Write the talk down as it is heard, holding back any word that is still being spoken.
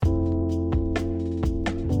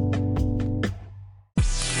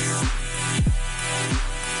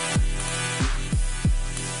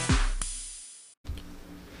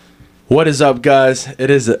What is up, guys? It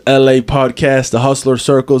is the LA podcast, the Hustler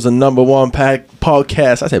Circle's the #1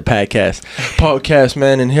 podcast. I said podcast,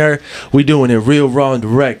 man. And here we doing it real, raw, and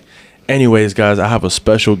direct. Anyways, guys, I have a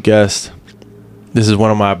special guest. This is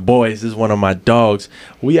one of my boys. This is one of my dogs.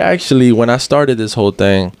 We actually, when I started this whole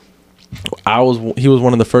thing, he was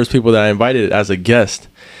one of the first people that I invited as a guest,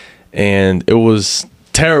 and it was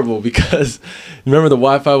terrible because remember the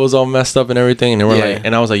Wi-Fi was all messed up and everything, and they were like,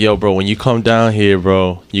 and I was like, yo, bro, when you come down here,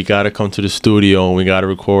 bro, you gotta come to the studio and we gotta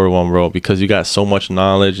record one, bro, because you got so much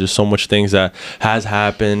knowledge. There's so much things that has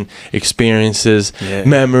happened, experiences,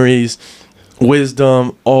 memories,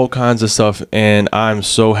 wisdom, all kinds of stuff, and I'm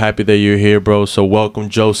so happy that you're here, bro. So welcome,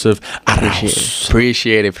 Joseph.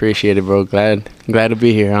 Appreciate it, bro. Glad to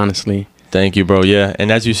be here, honestly. Thank you, bro. Yeah, and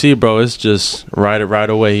as you see, bro, it's just right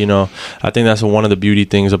away. You know, I think that's one of the beauty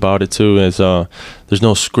things about it too is there's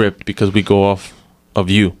no script because we go off of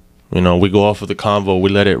you. You know, we go off of the convo, we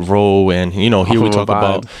let it roll, and you know, here we talk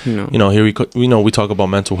about we talk about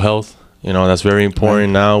mental health. You know, that's very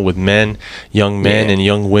important now with men, young men and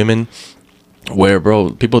young women, where,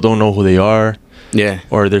 bro, people don't know who they are. Yeah.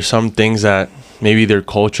 Or there's some things that maybe their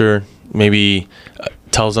culture maybe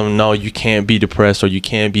tells them, no, you can't be depressed, or you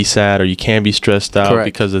can't be sad, or you can't be stressed out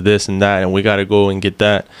because of this and that, and we got to go and get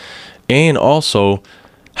that. And also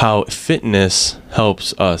how fitness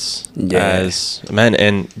helps us as men,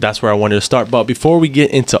 and that's where I wanted to start. But before we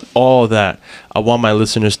get into all that, I want my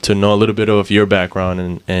listeners to know a little bit of your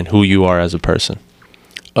background and who you are as a person.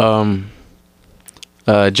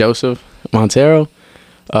 Joseph Montero.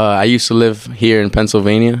 I used to live here in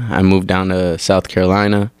Pennsylvania. I moved down to South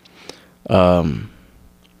Carolina.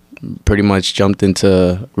 Pretty much jumped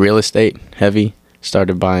into real estate heavy.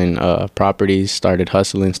 Started buying properties, started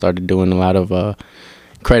hustling, started doing a lot of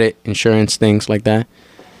credit insurance things like that.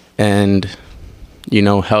 And, you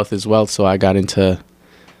know, health is wealth, so I got into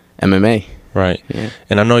MMA. Right. Yeah.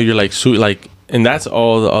 And I know you're and that's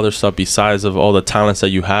all the other stuff besides of all the talents that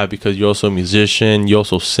you have, because you're also a musician, you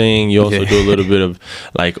also sing, you also do a little bit of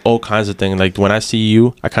like all kinds of things. Like when I see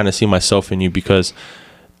you, I kind of see myself in you, because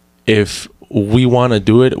if we want to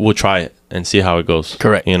do it, we'll try it and see how it goes.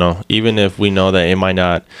 Correct. You know, even if we know that it might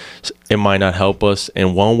not help us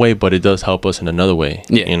in one way, but it does help us in another way.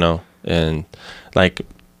 Yeah. You know, and like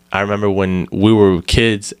I remember when we were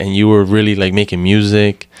kids and you were really like making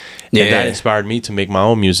music, and that inspired me to make my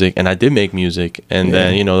own music, and I did make music, and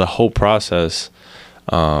then, you know, the whole process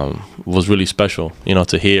was really special, you know,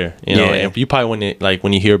 to hear, you know, and you probably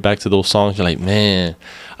when you hear back to those songs, you're like, man,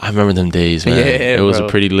 I remember them days, man. It was a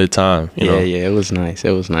pretty lit time, you know. Yeah, it was nice. It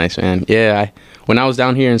was nice, man. Yeah, when I was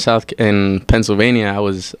down here in Pennsylvania, I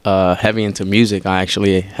was heavy into music. I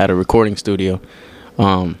actually had a recording studio.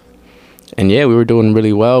 And yeah, we were doing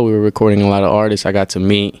really well. We were recording a lot of artists. I got to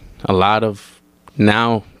meet a lot of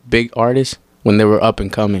now big artists when they were up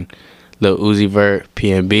and coming. Lil Uzi Vert,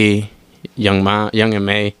 PNB, Young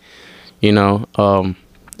M.A., you know.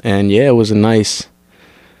 And yeah, it was a nice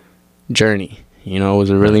journey. You know, it was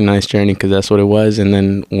a really nice journey because that's what it was. And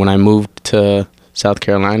then when I moved to South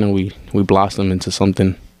Carolina, we blossomed into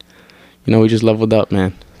something. You know, we just leveled up,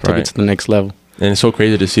 man. Took it to the next level. And it's so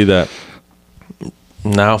crazy to see that.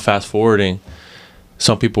 Now, fast forwarding,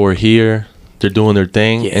 some people are here, they're doing their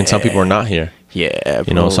thing, and some people are not here. Yeah, bro.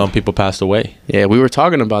 You know, some people passed away. Yeah, we were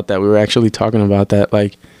talking about that. We were actually talking about that.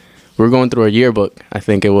 Like, we were going through a yearbook, I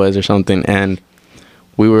think it was, or something, and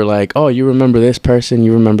we were like, oh, you remember this person,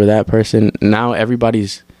 you remember that person. Now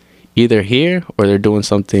everybody's either here or they're doing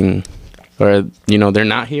something, or, you know, they're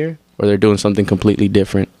not here or they're doing something completely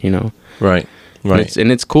different, you know. Right. Right.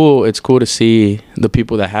 And it's cool. It's cool to see the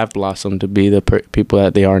people that have blossomed to be the people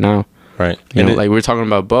that they are now. Right. You know, like we were talking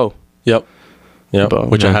about Bo. Yep. Bo,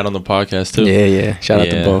 which I had on the podcast too. Yeah. Shout out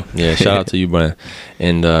to Bo. Yeah. Shout out to you, Brian.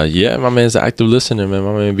 And yeah, my man's an active listener, man.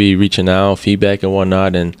 My man be reaching out, feedback and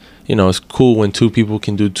whatnot. And you know, it's cool when two people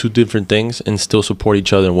can do two different things and still support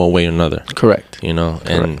each other in one way or another. Correct. You know,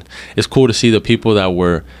 and it's cool to see the people that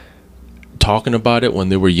were talking about it when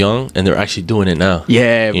they were young and they're actually doing it now.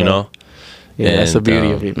 Yeah. You know. Yeah, that's the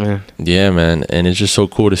beauty of it, man. Yeah, man. And it's just so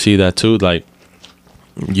cool to see that too. Like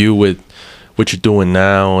you with what you're doing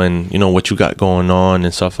now and, you know, what you got going on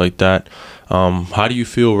and stuff like that. How do you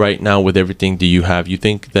feel right now with everything that you have? You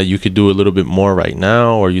think that you could do a little bit more right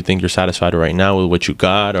now, or you think you're satisfied right now with what you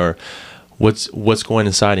got, or what's going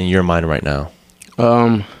inside in your mind right now?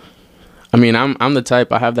 I mean, I'm the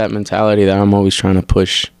type, I have that mentality that I'm always trying to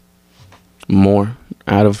push more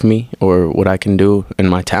out of me, or what I can do and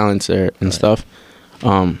my talents and stuff.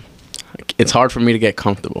 It's hard for me to get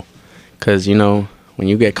comfortable, because, you know, when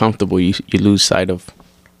you get comfortable, you lose sight of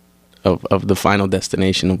the final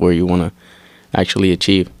destination of where you want to actually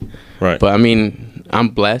achieve. Right. But I mean, I'm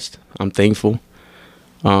blessed. I'm thankful.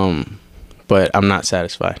 But I'm not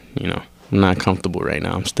satisfied. You know, I'm not comfortable right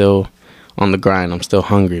now. I'm still on the grind. I'm still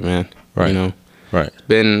hungry, man. Right. You know. Right.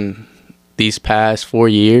 Been these past 4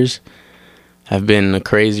 years have been a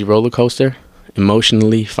crazy roller coaster,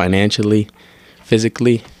 emotionally, financially,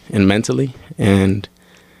 physically, and mentally. And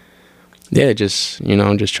yeah, just, you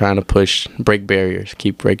know, just trying to break barriers,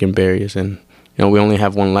 keep breaking barriers. And, you know, we only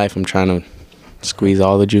have one life. I'm trying to squeeze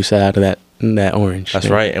all the juice out of that orange. That's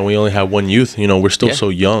right. And we only have one youth. You know, we're still so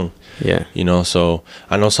young. Yeah. You know, so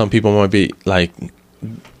I know some people might be like,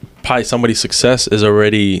 probably somebody's success is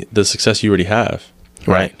already the success you already have.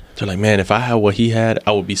 Right. They're like, man, if I had what he had,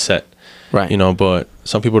 I would be set. Right. You know, but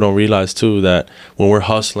some people don't realize too that when we're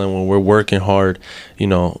hustling, when we're working hard, you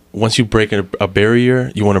know, once you break a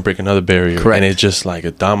barrier, you want to break another barrier. Correct. And it's just like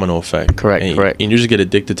a domino effect. Correct. And, correct. And you just get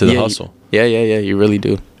addicted to the hustle. Yeah. You really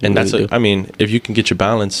do. And that's, I mean, if you can get your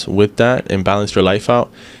balance with that and balance your life out,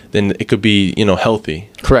 then it could be, you know, healthy.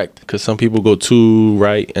 Correct. Because some people go too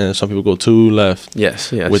right and some people go too left.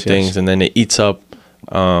 Yes. With things, and then it eats up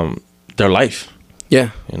their life.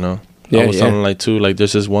 Yeah. You know. Yeah, I was telling like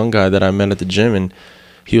there's this one guy that I met at the gym, and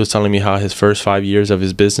he was telling me how his first 5 years of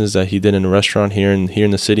his business that he did in a restaurant here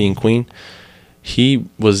in the city in Queen, he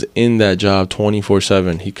was in that job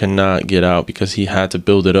 24/7. He could not get out because he had to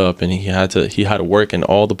build it up, and he had to work in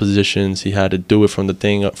all the positions. He had to do it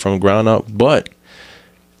from ground up. But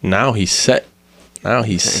now he's set.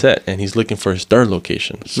 Set, and he's looking for his third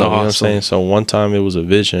location. So you know what I'm saying? So one time it was a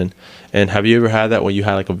vision. And have you ever had that when you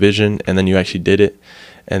had like a vision and then you actually did it?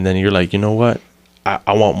 And then you're like, you know what?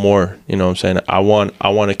 I want more. You know what I'm saying? I want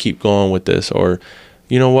to keep going with this. Or,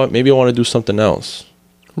 you know what? Maybe I want to do something else.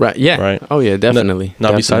 Right. Yeah. Right. Oh, yeah, definitely.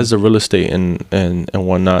 Now, besides the real estate and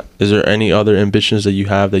whatnot, is there any other ambitions that you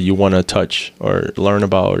have that you want to touch or learn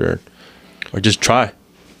about or just try?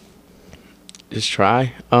 Just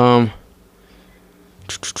try.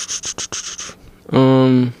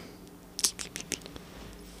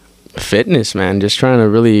 Fitness, man. Just trying to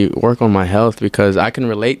really work on my health, because I can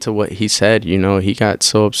relate to what he said. You know, he got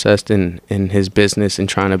so obsessed in his business and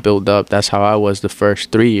trying to build up. That's how I was the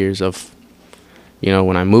first 3 years of, you know,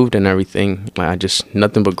 when I moved and everything. I just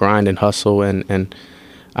nothing but grind and hustle, and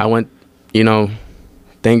I went, you know,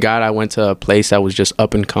 thank God I went to a place that was just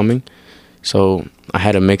up and coming. So I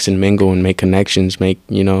had to mix and mingle and make connections,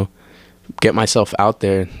 you know, get myself out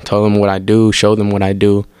there, tell them what I do, show them what I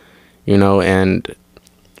do, you know. And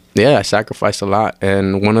yeah, I sacrificed a lot,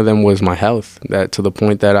 and one of them was my health, that to the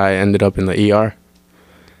point that I ended up in the ER,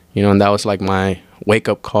 you know. And that was like my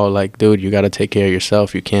wake-up call, like, dude, you got to take care of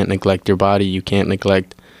yourself. You can't neglect your body. You can't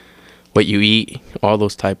neglect what you eat, all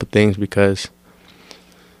those type of things, because,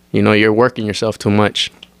 you know, you're working yourself too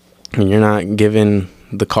much and you're not giving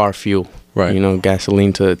the car fuel. Right. You know,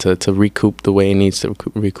 gasoline to recoup the way it needs to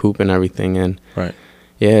recoup and everything. And right.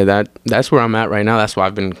 Yeah, that's where I'm at right now. That's why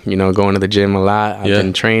I've been, you know, going to the gym a lot. I've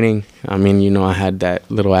been training. I mean, you know, I had that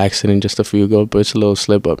little accident just a few ago, but it's a little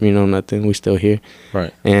slip up, you know, nothing. We still here.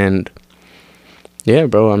 Right. And yeah,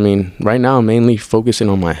 bro, I mean, right now I'm mainly focusing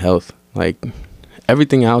on my health. Like,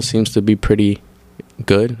 everything else seems to be pretty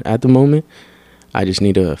good at the moment. I just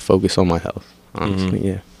need to focus on my health, honestly. Mm-hmm.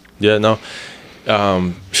 Yeah. Yeah, no.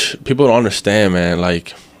 People don't understand, man.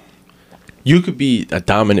 Like, you could be a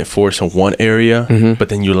dominant force in one area, but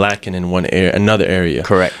then you're lacking in another area.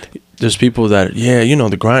 Correct. There's people that, you know,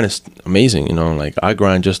 the grind is amazing. You know, like, I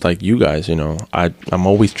grind just like you guys. You know, I'm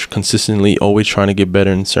always consistently always trying to get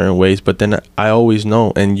better in certain ways. But then I always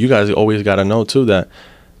know, and you guys always got to know too, that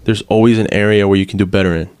there's always an area where you can do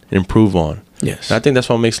better in, improve on. Yes. And I think that's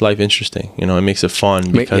what makes life interesting. You know, it makes it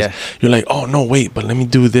fun, because you're like, oh no, wait, but let me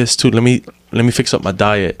do this too. Let me fix up my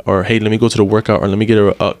diet, or hey, let me go to the workout, or let me get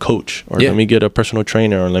a coach, or let me get a personal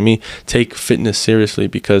trainer, or let me take fitness seriously,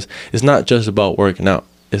 because it's not just about working out.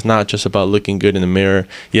 It's not just about looking good in the mirror.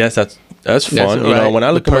 Yes, that's fun. You know, when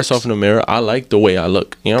I look at myself in the mirror, I like the way I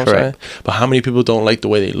look. You know what I'm saying? But how many people don't like the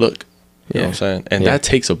way they look? You know what I'm saying? And that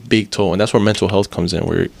takes a big toll, and that's where mental health comes in.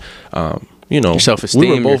 Where you know, your self-esteem,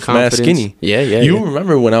 we were both mad skinny. You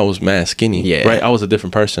remember when I was mad skinny, right? I was a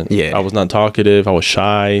different person. I was not talkative. I was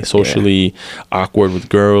shy, socially awkward with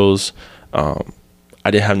girls. I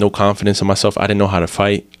didn't have no confidence in myself. I didn't know how to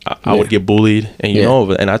fight. I would get bullied, and you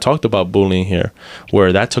know, and I talked about bullying here,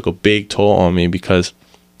 where that took a big toll on me, because,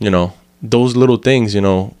 you know, those little things, you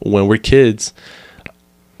know, when we're kids,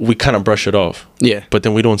 we kind of brush it off. Yeah. But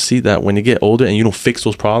then we don't see that when you get older and you don't fix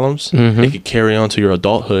those problems, it could carry on to your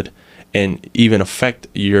adulthood and even affect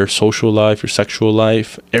your social life, your sexual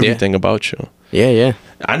life, everything about you. Yeah.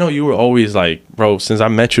 I know you were always like, bro, since I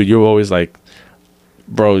met you, you were always like,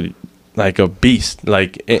 bro, like a beast,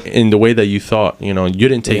 like in the way that you thought. You know, you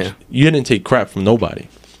didn't take crap from nobody.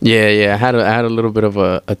 Yeah. I had a little bit of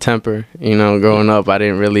a temper, you know, growing up. I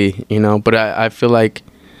didn't really, you know, but I feel like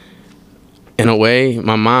in a way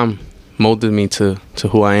my mom molded me to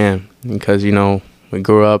who I am, because, you know, we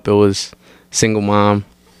grew up, it was single mom,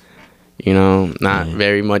 you know, not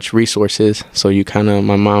very much resources. So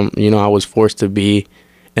my mom, you know, I was forced to be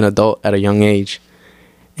an adult at a young age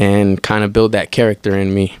and kind of build that character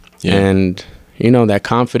in me. Yeah. And, you know, that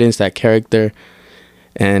confidence, that character,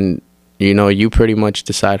 and, you know, you pretty much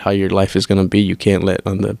decide how your life is going to be. You can't let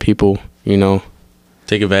other people, you know,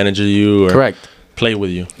 take advantage of you or correct play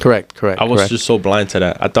with you. Correct. I was just so blind to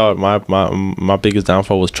that. I thought my biggest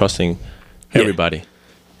downfall was trusting everybody.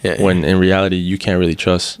 Yeah. When in reality, you can't really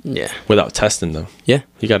trust without testing them. Yeah.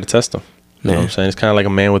 You got to test them. You know what I'm saying? It's kind of like a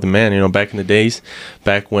man with a man. You know, back in the days,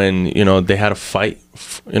 back when, you know, they had a fight,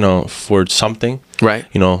 you know, for something. Right.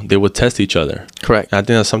 You know, they would test each other. Correct. And I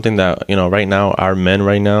think that's something that, you know, right now, our men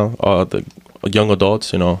right now, the young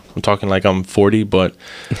adults, you know, I'm talking like I'm 40, but,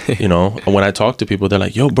 you know, when I talk to people, they're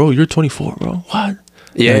like, yo, bro, you're 24, bro. What?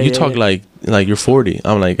 Yeah. You talk like you're 40.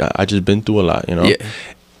 I'm like, I just been through a lot, you know? Yeah.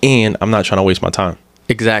 And I'm not trying to waste my time.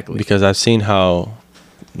 Exactly. Because I've seen how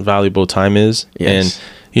valuable time is. Yes. And,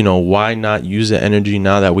 you know, why not use the energy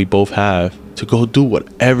now that we both have to go do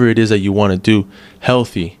whatever it is that you want to do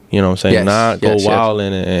healthy, you know what I'm saying? Yes. Not go wild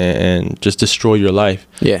and just destroy your life.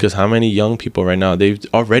 Yeah. Because how many young people right now, they've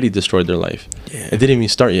already destroyed their life. Yeah. It didn't even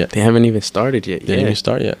start yet. They haven't even started yet. They didn't even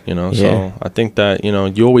start yet, you know? Yeah. So I think that, you know,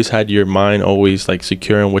 you always had your mind always like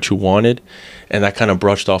secure in what you wanted, and that kind of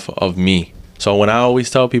brushed off of me. So when I always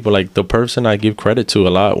tell people, like, the person I give credit to a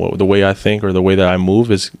lot, the way I think or the way that I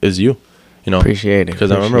move is you. You know, appreciate it. Because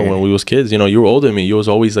I remember when we was kids, you know, you were older than me. You was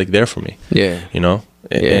always like there for me. Yeah. You know,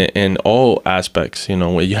 in all aspects, you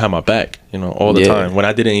know, when you had my back, you know, all the time. When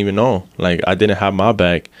I didn't even know, like, I didn't have my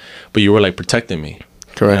back, but you were like protecting me.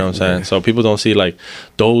 Correct. You know what I'm saying? Yeah. So people don't see like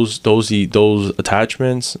those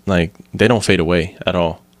attachments, like, they don't fade away at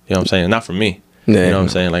all. You know what I'm saying? Not for me. Yeah. You know what I'm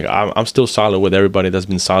saying? Like, I'm still solid with everybody that's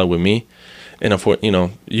been solid with me. And you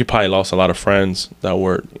know, you probably lost a lot of friends that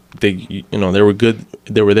were, you know, they were good.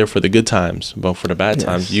 They were there for the good times, but for the bad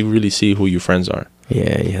times, you really see who your friends are.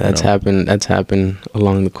 Yeah, that's happened. That's happened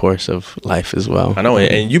along the course of life as well. I know,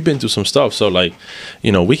 and you've been through some stuff. So, like,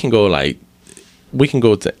 you know, we can go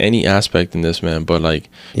to any aspect in this, man. But, like,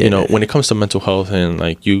 you know, when it comes to mental health and,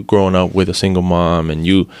 like, you growing up with a single mom and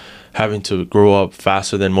you having to grow up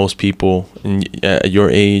faster than most people at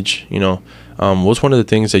your age, you know. What's one of the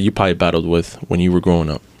things that you probably battled with when you were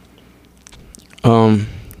growing up?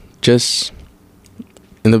 Just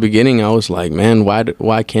in the beginning, I was like, man,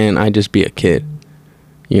 why can't I just be a kid?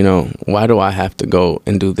 You know, why do I have to go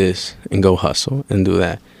and do this and go hustle and do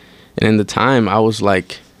that? And in the time, I was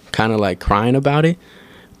like, kind of like crying about it.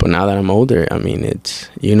 But now that I'm older, I mean, it's,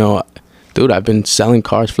 you know, dude, I've been selling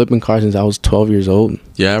cars, flipping cars since I was 12 years old.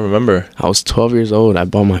 Yeah, I remember. I was 12 years old. I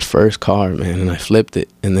bought my first car, man, and I flipped it.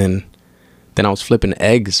 And then I was flipping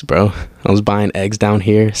eggs, bro. I was buying eggs down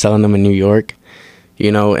here, selling them in New York,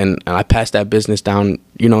 you know, and I passed that business down,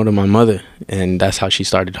 you know, to my mother. And that's how she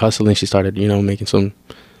started hustling. She started, you know, making some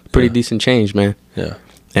pretty decent change, man. Yeah.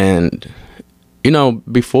 And, you know,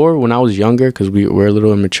 before, when I was younger, because we were a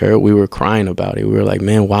little immature, we were crying about it. We were like,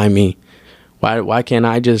 man, why me? Why can't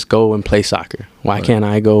I just go and play soccer? Why can't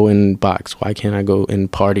I go and box? Why can't I go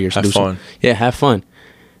and party or have fun? Yeah, have fun.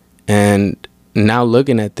 And now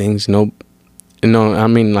looking at things, you know, I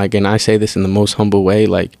mean, like, and I say this in the most humble way,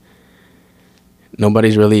 like,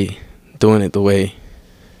 nobody's really doing it the way,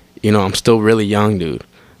 you know, I'm still really young, dude.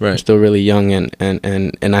 Right. I'm still really young,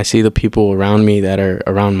 and I see the people around me that are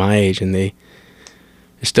around my age, and they're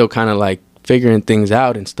still kind of like figuring things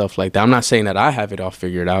out and stuff like that. I'm not saying that I have it all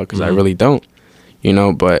figured out, because I really don't, you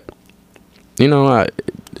know, but, you know,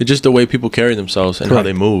 it's just the way people carry themselves and how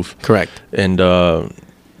they move. Correct. And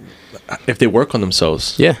if they work on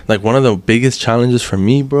themselves. Yeah. Like, one of the biggest challenges for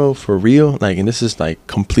me, bro, for real, like, and this is like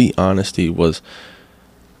complete honesty, was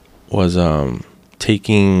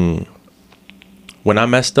taking, when I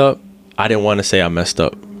messed up, I didn't want to say I messed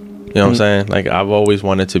up. You know what I'm saying? Like, I've always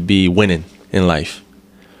wanted to be winning in life.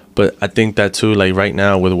 But I think that too, like, right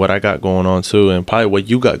now with what I got going on too, and probably what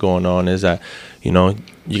you got going on, is that, you know,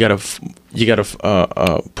 you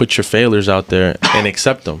gotta put your failures out there and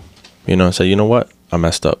accept them. You know, say, you know what, I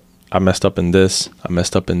messed up. I messed up in this. I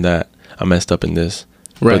messed up in that. I messed up in this.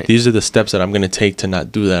 Right. But these are the steps that I'm going to take to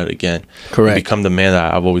not do that again. Correct. And become the man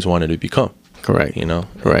that I've always wanted to become. Correct. You know.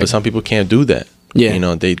 Correct. But some people can't do that. Yeah. You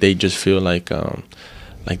know, they just feel like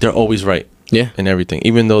they're always right. Yeah. And everything,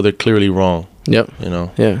 even though they're clearly wrong. Yep. You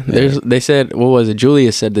know. Yeah. They said, what was it?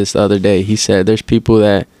 Julius said this the other day. He said there's people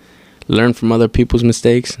that learn from other people's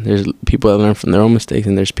mistakes. There's people that learn from their own mistakes,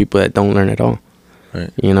 and there's people that don't learn at all.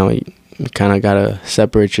 Right. You know, you kind of gotta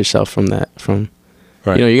separate yourself from that.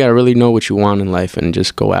 Right. You know, you gotta really know what you want in life and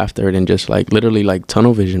just go after it, and just like literally like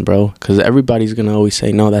tunnel vision, bro. Because everybody's gonna always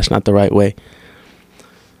say, no, that's not the right way.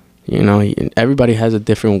 You know, everybody has a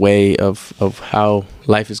different way of how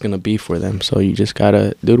life is going to be for them. So you just got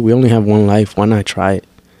to, dude, we only have one life. Why not try it?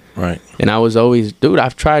 Right. And I was always, dude,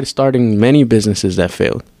 I've tried starting many businesses that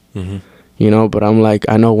failed. Mm-hmm. You know, but I'm like,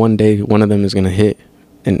 I know one day one of them is going to hit.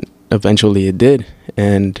 And eventually it did.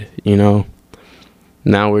 And, you know,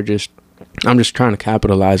 now I'm just trying to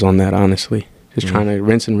capitalize on that, honestly. Just trying to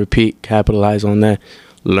rinse and repeat, capitalize on that,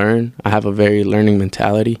 learn. I have a very learning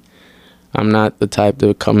mentality. I'm not the type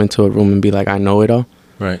to come into a room and be like, I know it all.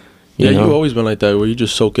 Right. Yeah, you've always been like that, where you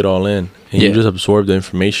just soak it all in and you just absorb the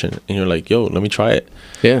information, and you're like, yo, let me try it.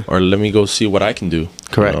 Yeah. Or let me go see what I can do.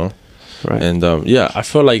 Correct. You know? Right. And yeah, I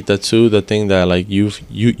feel like that too. The thing that like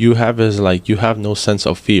you have is like you have no sense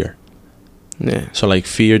of fear. Yeah. So like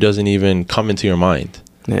fear doesn't even come into your mind.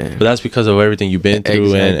 Yeah. But that's because of everything you've been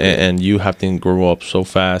through, Exactly. and you have to grow up so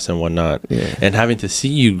fast and whatnot. Yeah. And having to see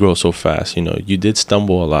you grow so fast, you know, you did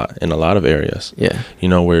stumble a lot in a lot of areas. Yeah. You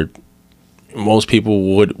know, where most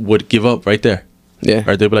people would give up right there. Yeah.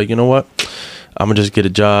 Right? They'd be like, you know what? I'm going to just get a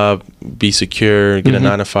job, be secure, get a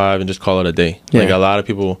 9-to-5, and just call it a day. Yeah. Like a lot of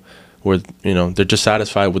people were, you know, they're just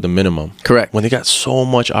satisfied with the minimum. Correct. When they got so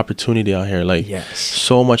much opportunity out here, like Yes.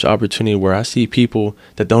 so much opportunity, where I see people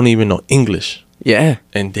that don't even know English. Yeah.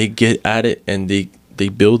 And they get at it, and they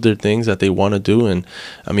build their things that they want to do. And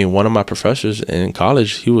I mean, one of my professors in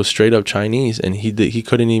college, he was straight up Chinese, and he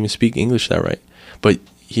couldn't even speak English that right, but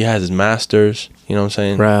he has his master's. You know what I'm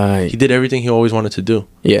saying? Right. He did everything he always wanted to do.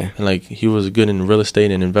 Yeah. And like he was good in real estate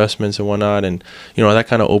and investments and whatnot, and you know that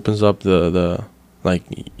kind of opens up the like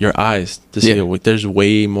your eyes to see there's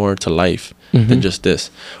way more to life than just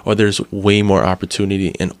this, or there's way more opportunity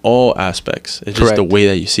in all aspects. It's just the way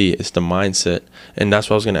that you see it. It's the mindset. And that's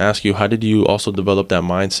what I was going to ask you. How did you also develop that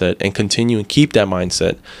mindset and continue and keep that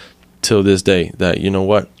mindset till this day, that, you know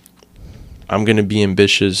what, I'm going to be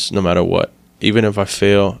ambitious no matter what. Even if I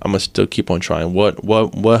fail, I'm going to still keep on trying.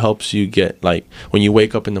 What helps you get, like, when you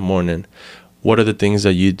wake up in the morning, what are the things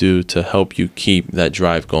that you do to help you keep that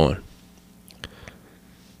drive going?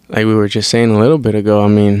 Like we were just saying a little bit ago, I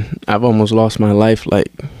mean, I've almost lost my life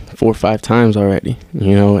like 4 or 5 times already,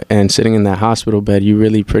 you know, and sitting in that hospital bed, you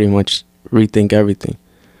really pretty much rethink everything.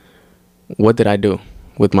 What did I do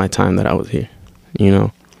with my time that I was here, you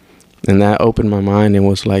know? And that opened my mind and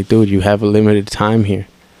was like, dude, you have a limited time here.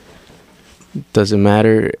 Doesn't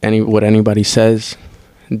matter what anybody says.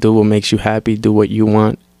 Do what makes you happy. Do what you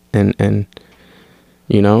want. And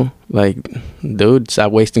you know, like, dude,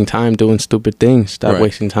 stop wasting time doing stupid things. Stop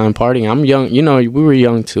wasting time partying. I'm young. You know, we were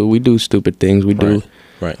young too. We do stupid things. We do.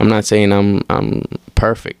 Right. I'm not saying I'm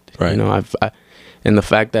perfect. Right. You know, and the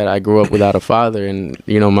fact that I grew up without a father, and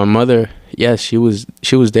you know, my mother, yes, she was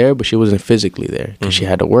there, but she wasn't physically there because she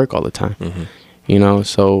had to work all the time. You know,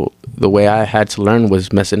 so the way I had to learn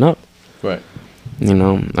was messing up. Right. You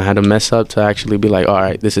know, I had to mess up to actually be like, all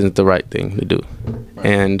right, this isn't the right thing to do. Right.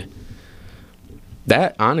 And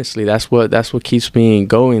that, honestly, that's what keeps me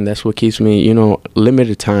going. That's what keeps me, you know,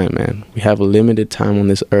 limited time, man. We have a limited time on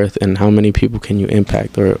this earth, and how many people can you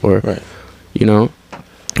impact, or you know,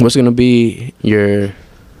 what's going to be your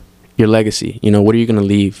legacy? You know, what are you going to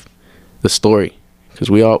leave? The story.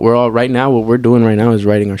 Because we're all right now, what we're doing right now is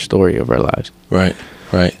writing our story of our lives. Right.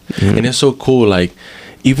 And it's so cool. Like,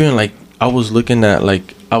 even like I was looking at,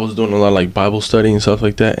 like, I was doing a lot of like Bible study and stuff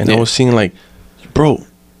like that, and I was seeing like, bro,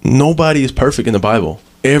 nobody is perfect in the Bible.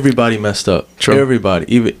 Everybody messed up. True.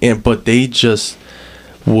 Everybody, but they just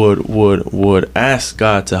would ask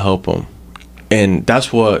God to help them. And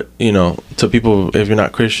that's what, you know, to people, if you're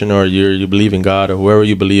not Christian, or you believe in God, or whoever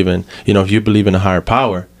you believe in, you know, if you believe in a higher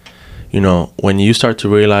power, you know, when you start to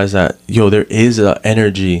realize that, yo, there is an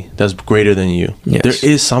energy that's greater than you. Yes.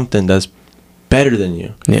 There is something that's better than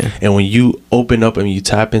you. Yeah. And when you open up and you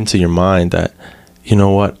tap into your mind that, you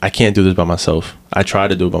know what, I can't do this by myself. I try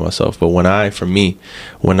to do it by myself. But when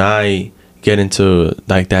I get into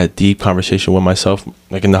like that deep conversation with myself,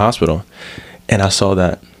 like in the hospital, and I saw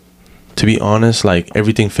that, to be honest, like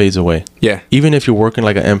everything fades away. Yeah. Even if you're working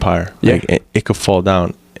like an empire, like it could fall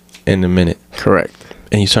down in a minute. Correct.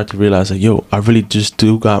 And you start to realize, like, yo, I really just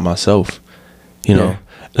do got myself. You know,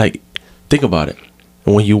 like, think about it.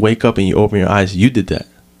 When you wake up and you open your eyes, you did that.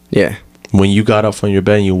 Yeah. When you got up from your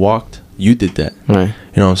bed and you walked, you did that. Right.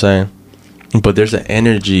 You know what I'm saying? But there's an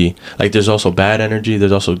energy, like there's also bad energy,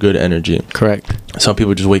 there's also good energy. Correct. Some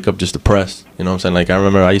people just wake up just depressed. You know what I'm saying? Like I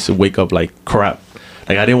remember I used to wake up like crap.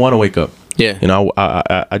 Like I didn't want to wake up. Yeah. You know,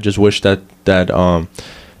 I just wish that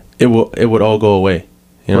it would all go away.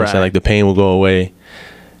 You know what I'm saying? Like the pain will go away.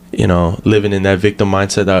 You know, living in that victim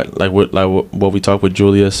mindset, that like what we talked with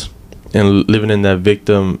Julius, and living in that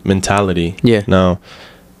victim mentality. Yeah. Now,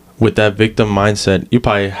 with that victim mindset, you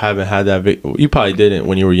probably haven't had that. You probably didn't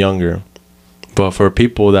when you were younger. But for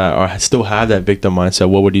people that are still have that victim mindset,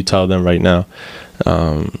 what would you tell them right now?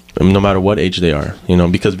 No matter what age they are, you know,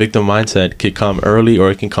 because victim mindset could come early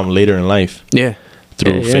or it can come later in life. Yeah.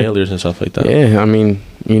 Through failures and stuff like that. Yeah, I mean,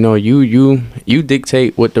 you know, you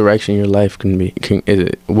dictate what direction your life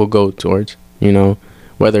will go towards. You know,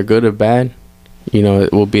 whether good or bad, you know,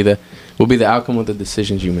 it will be the outcome of the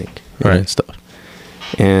decisions you make. Right. And stuff.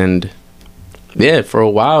 And yeah, for a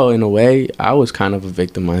while, in a way, I was kind of a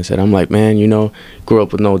victim mindset. I'm like, man, you know, grew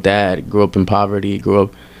up with no dad, grew up in poverty,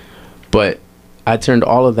 but I turned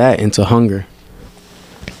all of that into hunger.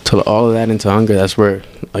 That's where,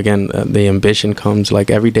 again, the ambition comes. Like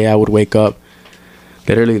every day I would wake up,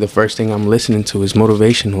 literally the first thing I'm listening to is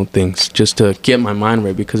motivational things, just to get my mind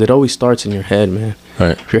right, because it always starts in your head, man.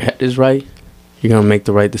 Right. If your head is right, you're going to make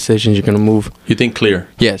the right decisions. You're going to move. You think clear.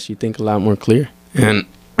 Yes, you think a lot more clear. And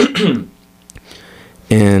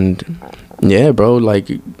and yeah, bro, like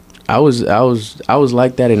I was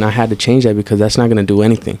like that, and I had to change that, because that's not going to do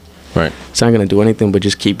anything. Right. It's not going to do anything but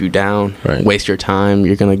just keep you down, waste your time.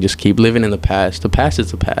 You're going to just keep living in the past. The past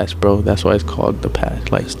is the past, bro. That's why it's called the past.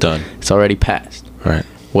 Like, it's done. It's already past. Right.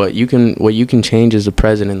 What you can change is the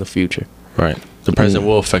present and the future. Right. The present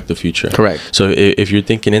will affect the future. Correct. So if you're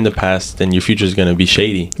thinking in the past, then your future is going to be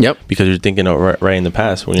shady. Yep. Because you're thinking of right in the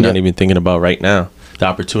past when you're not even thinking about right now. The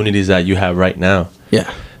opportunities that you have right now.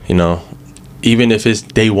 Yeah. You know, even if it's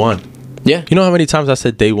day one. Yeah. You know how many times I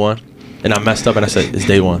said day one? And I messed up and I said, it's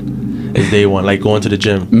day one. It's day one. Like going to the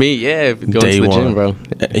gym. Me, yeah. Going day to the one. gym, bro.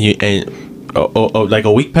 And like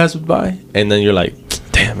a week passes by, and then you're like,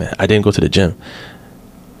 damn it, I didn't go to the gym.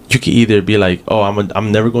 You can either be like, oh,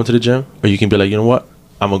 I'm never going to the gym, or you can be like, you know what,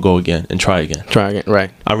 I'm gonna go again and try again.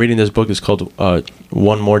 Right. I'm reading this book. It's called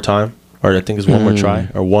One More Time, or I think it's One More Try,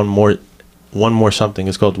 or One More something.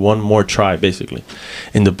 It's called One More Try, basically.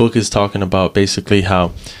 And the book is talking about basically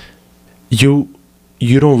how you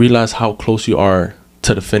don't realize how close you are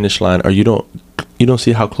to the finish line, or you don't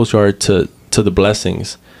see how close you are to the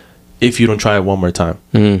blessings if you don't try it one more time.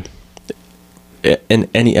 In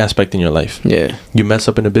any aspect in your life. Yeah. You mess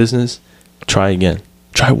up in a business, try again.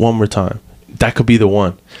 Try it one more time. That could be the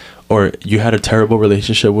one. Or you had a terrible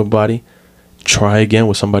relationship with body, try again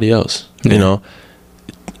with somebody else. You know,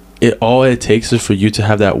 all it takes is for you to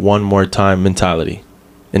have that one more time mentality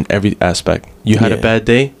in every aspect. You had a bad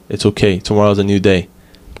day, it's okay. Tomorrow's a new day.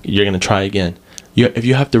 You're gonna try again. If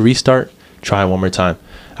you have to restart, try one more time.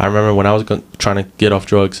 I remember when I was trying to get off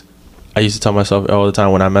drugs, I used to tell myself all the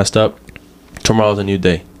time, when I messed up, tomorrow's a new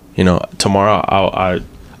day. You know, tomorrow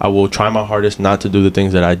I will try my hardest not to do the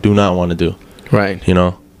things that I do not want to do. Right. You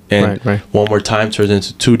know, and right. one more time turns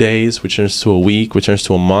into 2 days, which turns to a week, which turns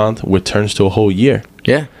to a month, which turns to a whole year.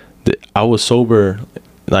 Yeah. I was sober,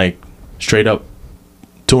 like straight up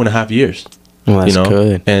 2.5 years. Well, that's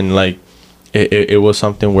good. And like it was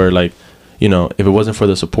something where, like, you know, if it wasn't for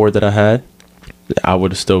the support that I had, I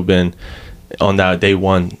would have still been on that day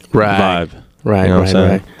one vibe. Right. You know what I'm saying?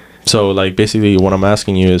 Right. So like basically what I'm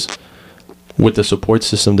asking you is, with the support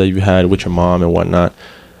system that you had with your mom and whatnot,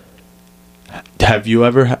 have you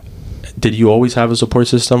ever did you always have a support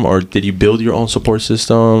system, or did you build your own support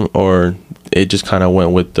system, or it just kind of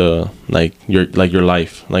went with the your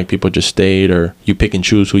life, like people just stayed, or you pick and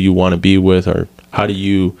choose who you want to be with, or how do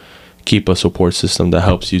you keep a support system that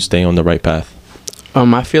helps you stay on the right path?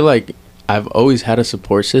 I feel like I've always had a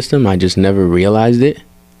support system. I just never realized it,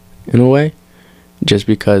 in a way, just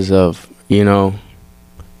because of, you know,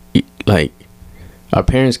 like, our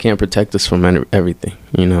parents can't protect us from everything,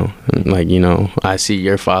 you know. Like, you know, I see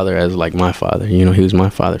your father as like my father. You know, he was my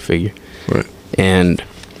father figure. Right. And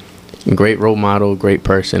great role model, great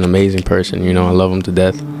person, amazing person. You know, I love him to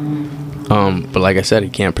death. But like I said, he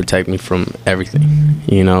can't protect me from everything,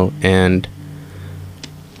 you know. And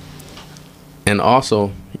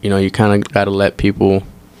also, you know, you kind of got to let people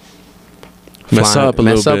mess up a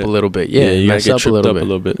little bit. Yeah, you mess get up a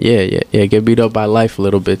little bit. Yeah. Get beat up by life a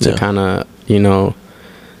little bit to kind of, you know,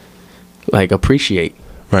 like appreciate.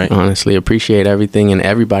 Right. Honestly, appreciate everything and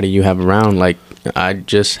everybody you have around. Like, I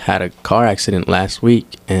just had a car accident last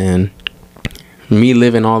week, and me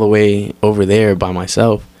living all the way over there by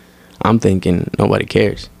myself, I'm thinking nobody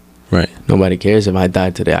cares. Right. nobody cares if I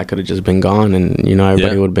died today. I could have just been gone, and you know,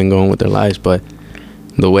 everybody would have been going with their lives. But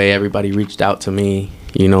the way everybody reached out to me,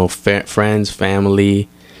 you know, friends, family,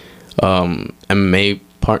 MMA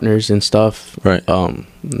partners and stuff, right?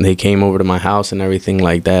 They came over to my house and everything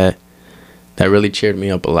like that. That really cheered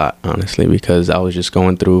me up a lot, honestly, because I was just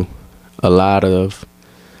going through a lot of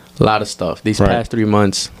stuff. These past 3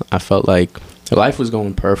 months, I felt like life was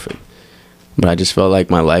going perfect, but I just felt like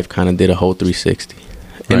my life kind of did a whole 360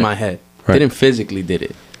 in my head. Didn't physically did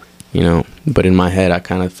it, you know, but in my head, I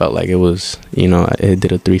kind of felt like it was, you know, it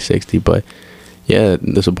did a 360. But yeah,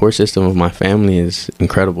 the support system of my family is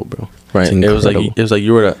incredible, bro. Right. It was like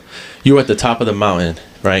you were at the top of the mountain,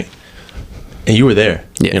 right? And you were there.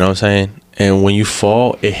 Yeah. You know what I'm saying? And when you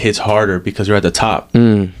fall, it hits harder because you're at the top.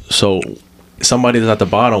 So somebody that's at the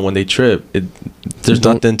bottom, when they trip, there's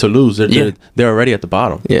nothing to lose. They're already at the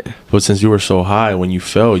bottom. Yeah. But since you were so high, when you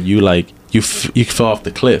fell, you fell off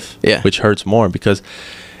the cliff. Yeah. Which hurts more because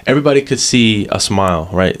everybody could see a smile,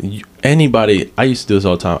 right? Anybody, I used to do this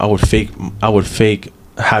all the time. I would fake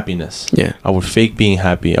happiness. Yeah. I would fake being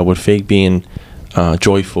happy. I would fake being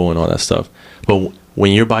joyful and all that stuff. But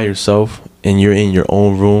when you're by yourself and you're in your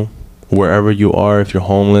own room, wherever you are, if you're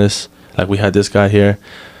homeless, like we had this guy here,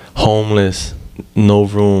 homeless, no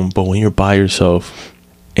room, but when you're by yourself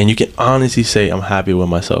and you can honestly say, I'm happy with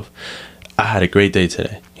myself. I had a great day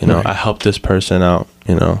today. You know, I helped this person out.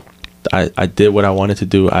 You know, I did what I wanted to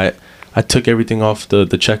do. I took everything off the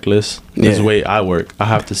checklist. This is the way I work. I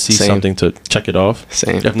have to see something to check it off.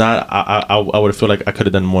 If not, I would feel like I could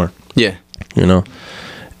have done more. Yeah. You know,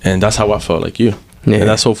 and that's how I felt like you. Yeah. And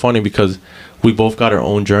that's so funny because we both got our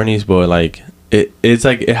own journeys, but like it's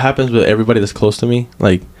like it happens with everybody that's close to me.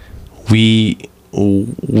 Like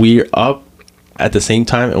we're up at the same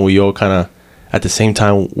time, and we all kind of at the same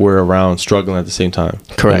time we're around struggling at the same time.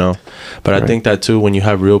 Correct. You know, but I think that too, when you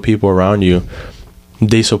have real people around you,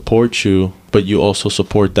 they support you, but you also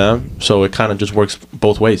support them. So it kind of just works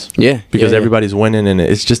both ways. Yeah. Because everybody's winning, and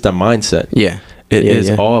it's just that mindset. Yeah. It is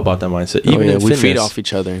all about that mindset. Even in we feed off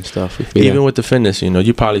each other and stuff. Even with the fitness, you know,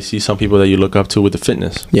 you probably see some people that you look up to with the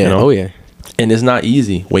fitness. Yeah. You know? Oh yeah. And it's not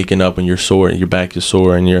easy waking up and you're sore, and your back is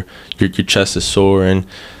sore, and your chest is sore, and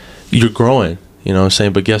you're growing. You know what I'm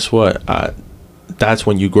saying? But guess what? That's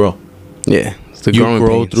when you grow. Yeah. You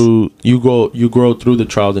grow through the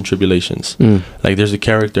trials and tribulations. Like there's a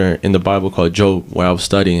character in the Bible called Job, where I was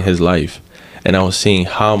studying his life, and I was seeing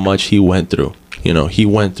how much he went through. You know, he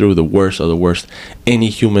went through the worst of the worst any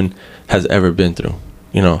human has ever been through.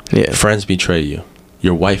 You know, friends betray you,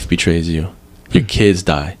 your wife betrays you, your kids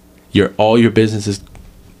die, all your business is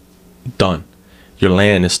done, your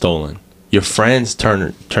land is stolen, your friends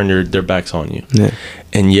turn their backs on you,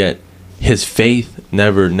 and yet his faith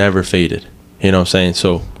never faded. You know what I'm saying?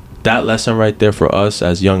 So that lesson right there for us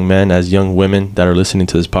as young men, as young women that are listening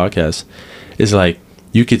to this podcast, is like,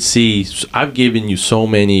 you could see, I've given you so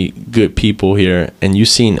many good people here, and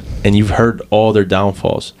you've heard all their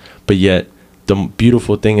downfalls, but yet the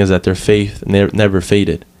beautiful thing is that their faith never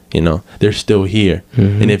faded. You know, they're still here.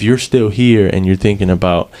 And if you're still here and you're thinking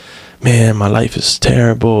about, man, my life is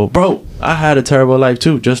terrible, bro, I had a terrible life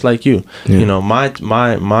too, just like you. You know, mine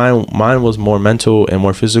was more mental and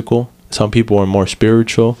more physical. Some people are more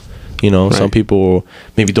spiritual. You know, some people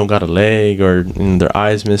maybe don't got a leg, or their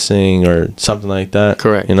eyes missing, or something like that.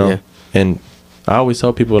 Correct. You know, and I always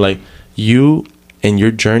tell people, like, you and your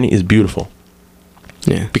journey is beautiful.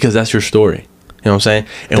 Yeah. Because that's your story. You know what I'm saying?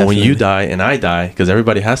 And Definitely. When you die and I die, because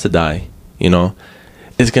everybody has to die, you know,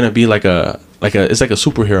 it's gonna be it's like a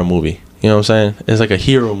superhero movie. You know what I'm saying? It's like a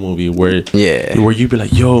hero movie where you be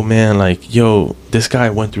like, yo, man, like, yo, this guy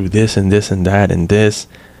went through this and this and that and this,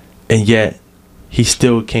 and yet he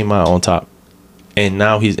still came out on top, and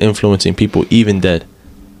now he's influencing people even dead.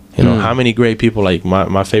 You know, how many great people, like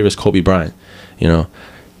my favorite is Kobe Bryant. You know,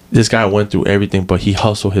 this guy went through everything, but he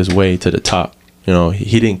hustled his way to the top. You know,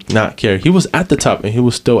 he didn't not care. He was at the top, and he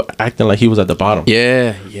was still acting like he was at the bottom.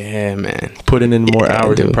 Yeah, man. Putting in more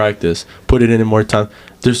hours in practice, put it in more time.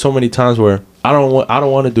 There's so many times where I don't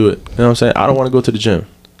want to do it. You know what I'm saying? I don't want to go to the gym.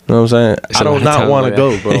 You know what I'm saying? I don't not want to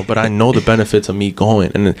go, bro, but I know the benefits of me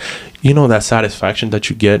going. And you know that satisfaction that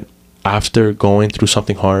you get after going through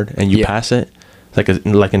something hard and you pass it, like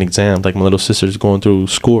an exam, like my little sister's going through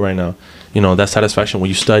school right now. You know, that satisfaction when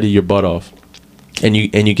you study your butt off and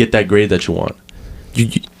you get that grade that you want.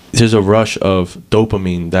 There's a rush of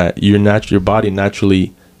dopamine that your body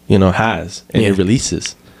naturally, you know, has, and it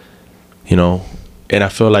releases. You know, and I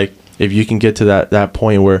feel like if you can get to that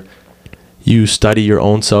point where you study your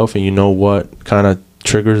own self and you know what kind of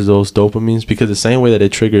triggers those dopamines, because the same way that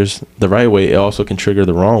it triggers the right way, it also can trigger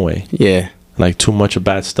the wrong way. Yeah. like too much of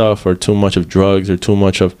bad stuff or too much of drugs or too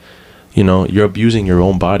much of, you know, you're abusing your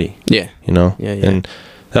own body. Yeah. You know? Yeah. And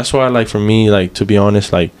that's why, like, for me, like, to be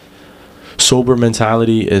honest, like, sober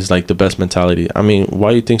mentality is like the best mentality. I mean,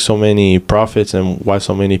 why do you think so many prophets and why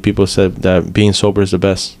so many people said that being sober is the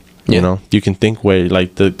best? You know, you can think way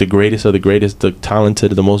like the greatest of the greatest, the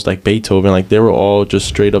talented, the most, like Beethoven, like they were all just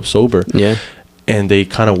straight up sober. Yeah. And they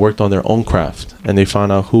kind of worked on their own craft and they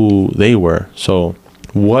found out who they were. So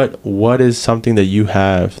what is something that you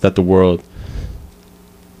have that the world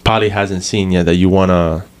probably hasn't seen yet that you want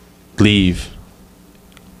to leave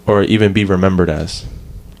or even be remembered as?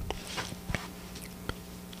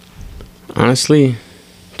 Honestly,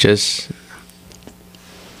 just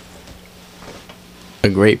a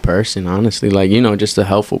great person, honestly. Like, you know, just a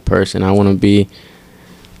helpful person. I don't want to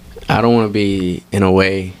be, in a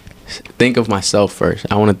way, think of myself first.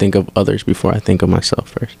 I want to think of others before I think of myself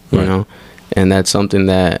first, you know? And that's something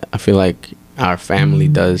that I feel like our family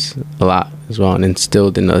does a lot as well and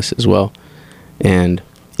instilled in us as well. And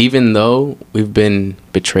even though we've been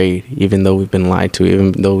betrayed, even though we've been lied to,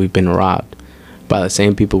 even though we've been robbed by the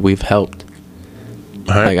same people we've helped,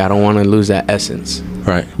 like, I don't want to lose that essence.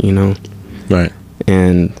 Right. You know? Right.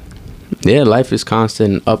 And yeah, life is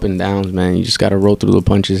constant up and downs, man. You just got to roll through the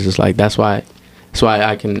punches. It's like, that's why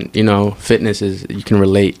I can, you know, fitness is, you can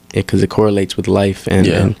relate it because it correlates with life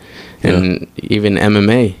and even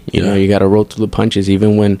MMA, you know, you got to roll through the punches.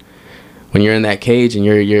 Even when you're in that cage and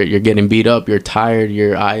you're getting beat up, you're tired,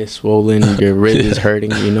 your eye is swollen, your rib is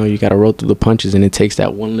hurting, you know, you got to roll through the punches. And it takes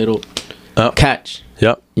that one little catch.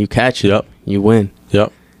 Yep. You catch it. Yep. You win.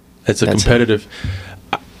 Yep. It's a competitive.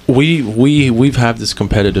 We've had this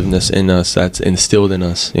competitiveness in us that's instilled in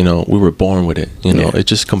us. You know, we were born with it. You know, it's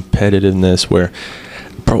just competitiveness where,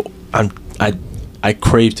 bro, I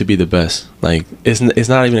crave to be the best. Like, it's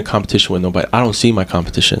not even a competition with nobody. I don't see my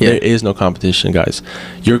competition. There is no competition, guys.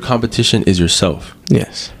 Your competition is yourself.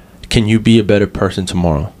 Yes. Can you be a better person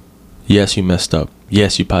tomorrow? Yes, you messed up.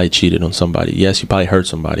 Yes, you probably cheated on somebody. Yes, you probably hurt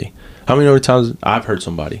somebody. How many other times I've hurt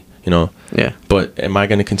somebody? You know. Yeah. But am I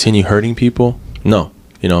going to continue hurting people? No.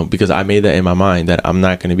 You know, because I made that in my mind that I'm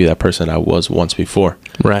not going to be that person I was once before.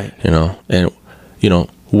 Right. You know, and, you know,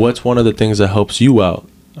 what's one of the things that helps you out?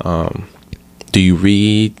 Do you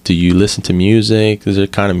read? Do you listen to music? Is there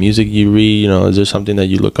kind of music you read? You know, is there something that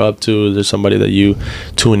you look up to? Is there somebody that you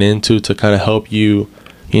tune into to kind of help you,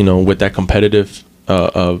 you know, with that competitive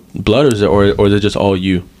blood? Or is it just all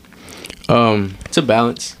you? It's a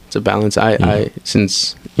balance. It's a balance. I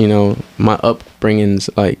since, you know, my upbringing's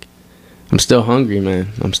like, I'm still hungry, man.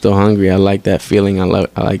 I'm still hungry. I like that feeling. I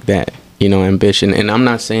like that, you know, ambition. And I'm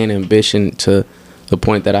not saying ambition to the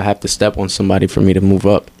point that I have to step on somebody for me to move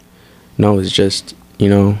up. No, it's just, you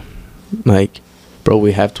know, like, bro,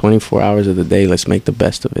 we have 24 hours of the day. Let's make the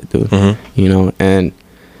best of it, dude. Mm-hmm. You know, and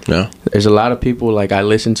there's a lot of people like I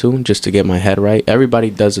listen to just to get my head right. Everybody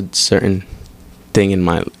does a certain thing in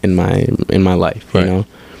my life, you know.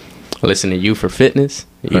 I listen to you for fitness,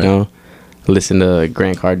 you know. Listen to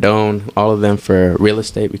Grant Cardone, all of them for real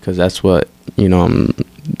estate because that's what, you know,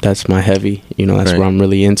 that's my heavy, you know, that's what I'm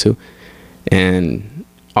really into. And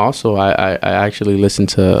also I actually listen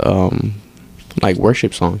to like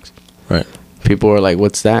worship songs. Right. People are like,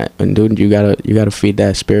 what's that? And dude, you gotta feed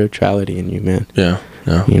that spirituality in you, man. Yeah.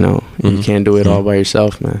 Yeah. You know, you can't do it all by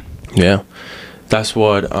yourself, man. Yeah. That's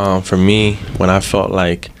what for me, when I felt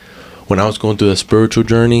like when I was going through the spiritual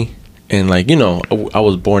journey. And, like, you know, I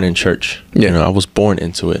was born in church. Yeah. You know, I was born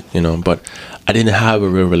into it, you know. But I didn't have a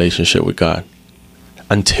real relationship with God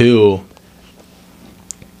until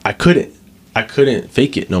I couldn't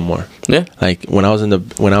fake it no more. Yeah. Like, when I was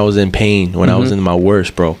in pain, when I was in my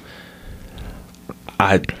worst, bro,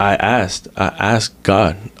 I asked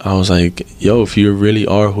God. I was like, yo, if you really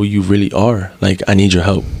are who you really are, like, I need your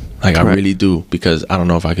help. Like, I really do, because I don't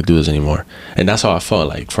know if I could do this anymore. And that's how I felt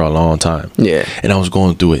like for a long time. Yeah. And I was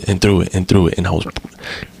going through it and through it and through it. And I was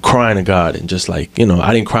crying to God and just like, you know,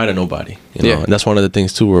 I didn't cry to nobody. You know? And that's one of the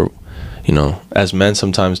things too where, you know, as men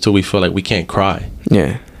sometimes too, we feel like we can't cry.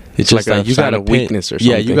 Yeah. It's just like you got a weakness or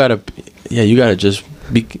something. Yeah, you gotta just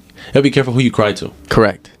be careful who you cry to.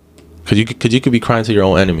 Correct. Because you could be crying to your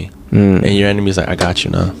own enemy. And your enemy's like, I got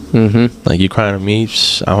you now. Like, you crying to me,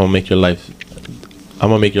 I'm gonna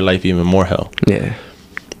make your life even more hell. Yeah.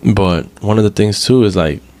 But one of the things too is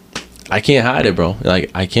like, I can't hide it, bro. Like,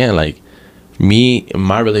 I can't, like,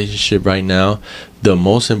 my relationship right now, the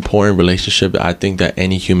most important relationship I think that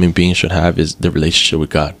any human being should have is the relationship with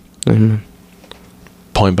God.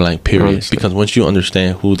 Point blank, period. Honestly. Because once you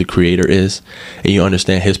understand who the creator is and you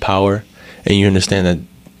understand his power and you understand that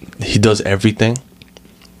he does everything,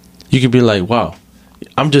 you can be like, wow,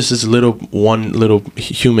 I'm just this one little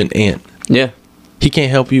human ant. Yeah. He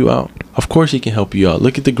can't help you out. Of course he can help you out.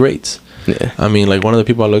 Look at the greats. Yeah. I mean, like, one of the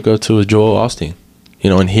people I look up to is Joel Osteen. You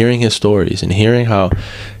know, and hearing his stories and hearing how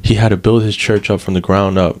he had to build his church up from the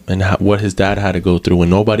ground up, and what his dad had to go through when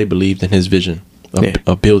nobody believed in his vision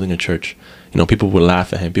of building a church. You know, people would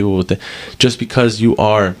laugh at him. People would think, just because you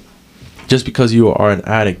are an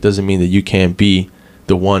addict doesn't mean that you can't be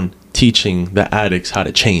the one teaching the addicts how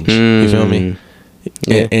to change. You feel me?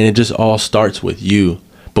 Yeah. And it just all starts with you.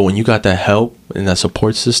 But when you got that help and that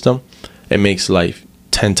support system, it makes life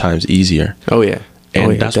 10 times easier. Oh yeah.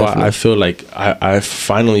 And that's definitely why I feel like I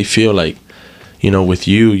finally feel like, you know, with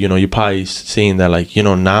you, you know, you're probably seeing that, like, you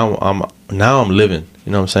know, now I'm living.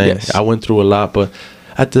 You know what I'm saying? Yes. I went through a lot, but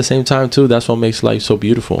at the same time too, that's what makes life so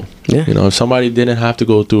beautiful. Yeah. You know, if somebody didn't have to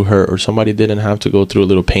go through hurt, or somebody didn't have to go through a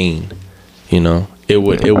little pain, you know,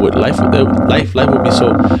 life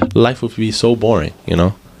would be so boring. You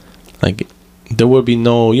know, like, there would be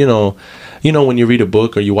no, you know, when you read a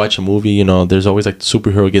book or you watch a movie, you know, there's always like the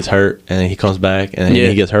superhero gets hurt and then he comes back and then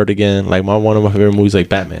he gets hurt again. Like, one of my favorite movies, like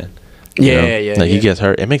Batman. He gets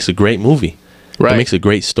hurt. It makes a great movie. Right. It makes a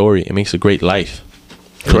great story. It makes a great life.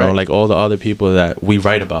 You know, like all the other people that we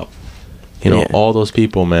write about. You know, all those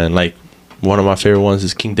people, man. Like, one of my favorite ones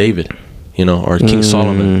is King David, you know, or King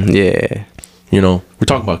Solomon. Yeah. You know, we're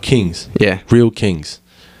talking about kings. Yeah. Real kings.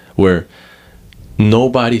 Where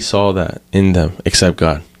nobody saw that in them except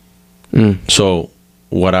God. So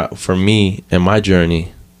for me and my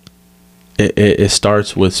journey, it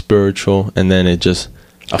starts with spiritual, and then it just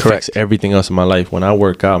affects everything else in my life. When I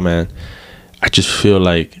work out, man, I just feel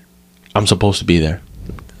like I'm supposed to be there.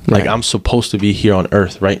 Like, I'm supposed to be here on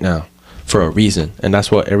earth right now for a reason. And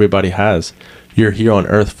that's what everybody has. You're here on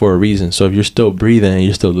earth for a reason. So if you're still breathing and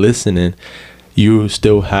you're still listening, you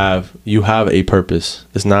have a purpose.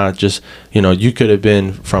 It's not just, you know, you could have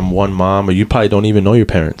been from one mom, or you probably don't even know your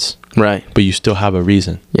parents. Right. But you still have a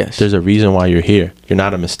reason. Yes. There's a reason why you're here. You're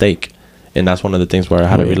not a mistake. And that's one of the things where I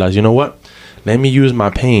had to realize, you know what? Let me use my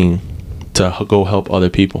pain to go help other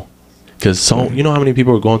people. Because you know how many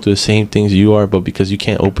people are going through the same things you are, but because you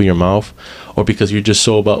can't open your mouth, or because you're just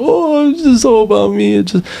so about, it's just all about me. It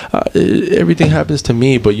just everything happens to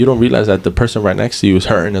me, but you don't realize that the person right next to you is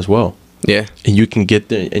hurting as well. Yeah. And you can get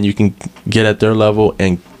there, and you can get at their level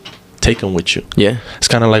and take them with you. Yeah. It's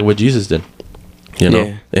kind of like what Jesus did, you know.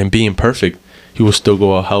 Yeah. And being perfect, he will still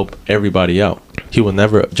go out help everybody out. He will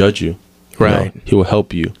never judge you. Right. You know? He will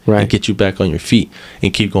help you and get you back on your feet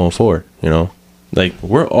and keep going forward, you know. Like,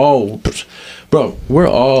 we're all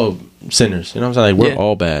sinners, you know what I'm saying? Like, we're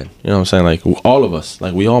all bad, you know what I'm saying? Like, all of us,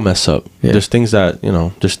 like, we all mess up. There's things that, you know,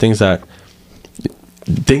 things that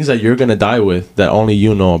you're gonna die with that only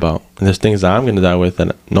you know about, and there's things that I'm gonna die with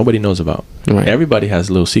that nobody knows about. Everybody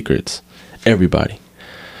has little secrets, everybody.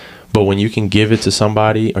 But when you can give it to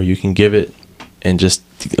somebody, or you can give it and just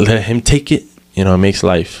let him take it, you know, it makes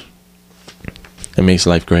life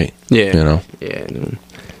great. You know.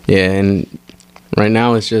 And right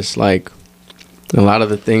now it's just like a lot of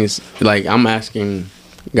the things, like, I'm asking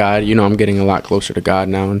God, you know, I'm getting a lot closer to God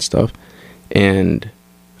now and stuff, and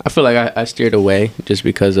I feel like I steered away just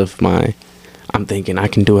because of I'm thinking I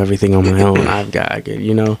can do everything on my own. I get,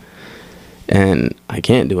 you know, and I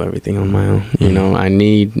can't do everything on my own. You know, I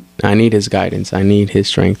need his guidance. I need his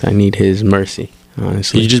strength. I need his mercy,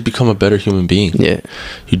 honestly. You just become a better human being. Yeah.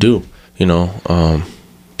 You do, you know.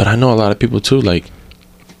 But I know a lot of people too, like,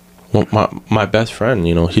 well, my best friend,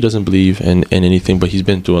 you know, he doesn't believe in anything, but he's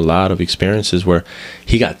been through a lot of experiences where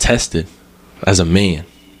he got tested as a man.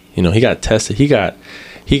 You know, he got tested. He got,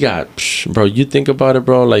 bro, you think about it,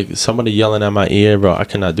 bro, like, somebody yelling at my ear, bro, I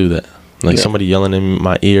cannot do that. Like, somebody yelling in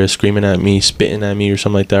my ear, screaming at me, spitting at me or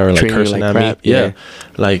something like that, or like cursing at me. Yeah.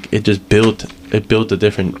 Like, it built a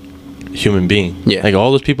different human being. Yeah. Like,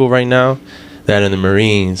 all those people right now that in the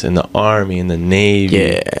Marines, in the Army, in the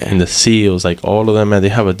Navy, in the SEALs, like, all of them, man, they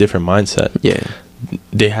have a different mindset. Yeah.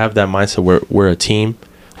 They have that mindset where we're a team,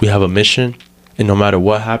 we have a mission, and no matter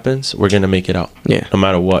what happens, we're going to make it out. Yeah. No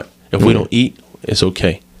matter what. If we don't eat, it's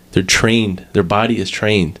okay. They're trained. Their body is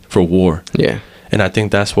trained for war. Yeah. And I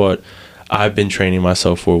think that's what I've been training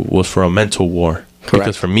myself for, was for a mental war. Correct.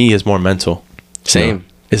 Because for me, it's more mental. Same. You know?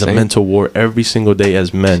 It's a mental war every single day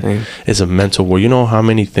as men. Same. It's a mental war. You know how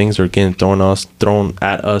many things are getting thrown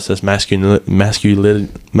at us as masculinity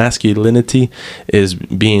is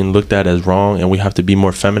being looked at as wrong, and we have to be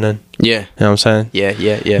more feminine. Yeah. You know what I'm saying?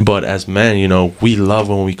 Yeah. But as men, you know, we love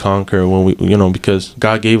when we conquer, when we, you know, because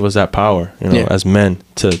God gave us that power, you know, as men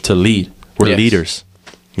to lead. We're leaders,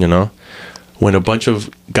 you know. When a bunch of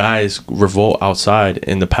guys revolt outside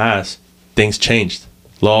in the past, things changed.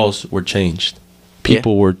 Laws were changed.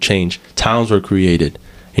 People were changed. Towns were created.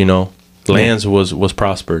 You know, lands was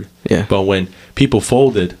prospered. Yeah. But when people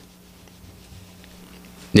folded,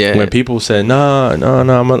 when people said, "No,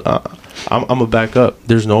 I'm gonna back up,"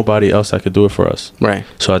 there's nobody else that could do it for us. Right.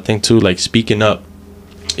 So I think too, like speaking up,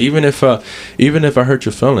 even if I hurt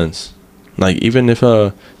your feelings, like even if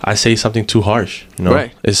I say something too harsh, you know,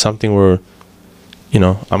 it's something where, you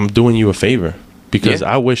know, I'm doing you a favor. Because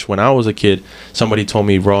I wish when I was a kid, somebody told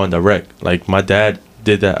me raw and direct. Like my dad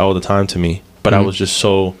did that all the time to me, but I was just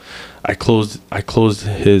so, I closed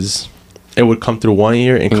his. It would come through one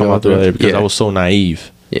ear and come out the other because I was so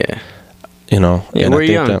naive. Yeah. You know. Yeah, and we're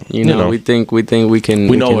young. That, you know, we think we can.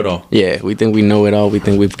 We know it all. Yeah, we think we know it all. We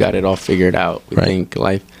think we've got it all figured out. We think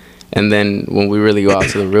life, and then when we really go out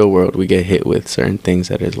to the real world, we get hit with certain things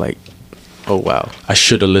that is like, oh wow, I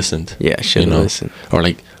should have listened. Yeah, I should have listened. Or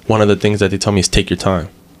like. One of the things that they tell me is take your time.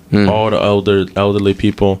 All the elderly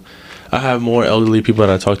people, I have more elderly people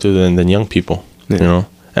that I talk to than young people, you know.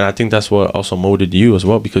 And I think that's what also molded you as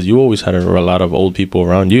well, because you always had a lot of old people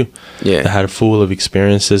around you that had full of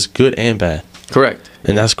experiences, good and bad. Correct.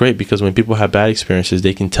 And that's great, because when people have bad experiences,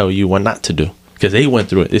 they can tell you what not to do, because they went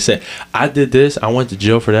through it. They said, I did this, I went to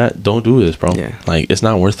jail for that. Don't do this, bro. Yeah. Like, it's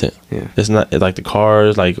not worth it. Yeah. It's not like the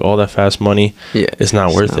cars, like all that fast money. Yeah. It's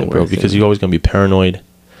not worth it, bro, because you're always going to be paranoid.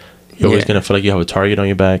 You're always going to feel like you have a target on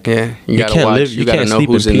your back. Yeah. You got to watch. You got to know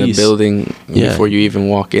who's in the building before you even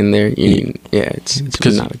walk in there. It's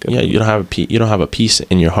not a good you don't have a peace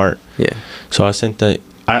in your heart. Yeah. So I think that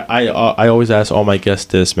I always ask all my guests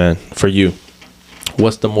this, man, for you.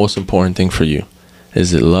 What's the most important thing for you?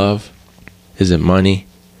 Is it love? Is it money?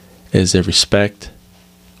 Is it respect?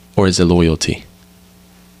 Or is it loyalty?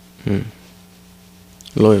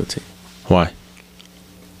 Loyalty. Why?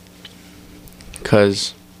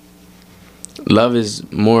 Because love is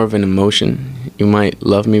more of an emotion. You might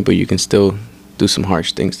love me, but you can still do some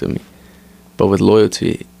harsh things to me. But with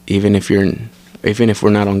loyalty, even if we're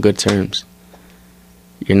not on good terms,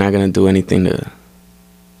 you're not gonna do anything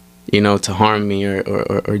to harm me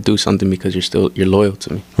or do something because you're loyal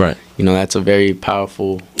to me. Right. You know, that's a very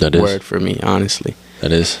powerful word for me, honestly.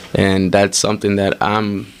 That is. And that's something that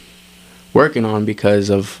I'm working on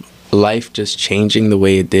because of life just changing the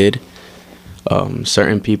way it did.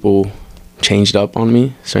 Certain people changed up on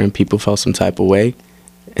me. Certain people felt some type of way,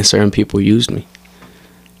 and certain people used me.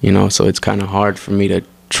 You know, so it's kind of hard for me to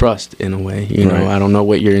trust in a way. You know, I don't know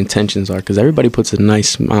what your intentions are, because everybody puts a nice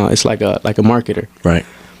smile. It's like a marketer. Right.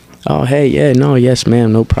 Oh, hey, yeah, no, yes,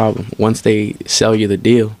 ma'am, no problem. Once they sell you the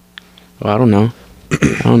deal, well, I don't know.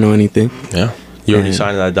 I don't know anything. Yeah. You already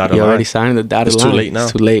signed that dotted line. You already signed the dotted line. It's too late now.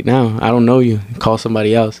 It's too late now. I don't know you. Call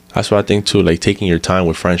somebody else. That's what I think too. Like taking your time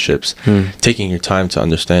with friendships, taking your time to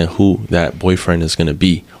understand who that boyfriend is gonna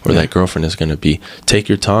be or that girlfriend is gonna be. Take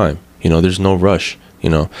your time. You know, there's no rush. You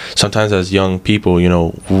know, sometimes as young people, you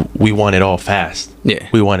know, we want it all fast. Yeah.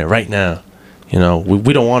 We want it right now. You know,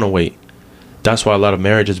 we don't want to wait. That's why a lot of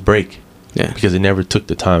marriages break. Yeah. Because they never took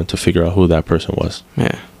the time to figure out who that person was.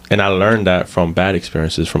 Yeah. And I learned that from bad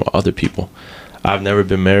experiences from other people. I've never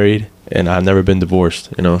been married and I've never been divorced,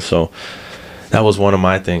 you know, so that was one of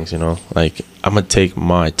my things, you know, like I'm going to take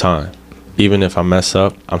my time. Even if I mess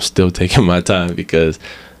up, I'm still taking my time, because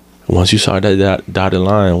once you start that dotted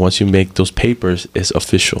line, once you make those papers, it's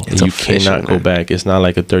official. You cannot go back. It's not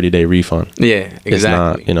like a 30-day refund. Yeah, exactly. It's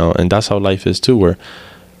not, you know, and that's how life is too, where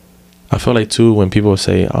I feel like too, when people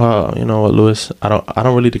say, oh, you know what, Louis, I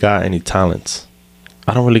don't really got any talents.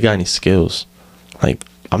 I don't really got any skills. Like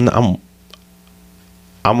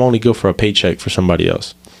I'm only good for a paycheck for somebody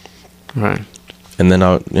else. Right. And then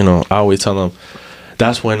I always tell them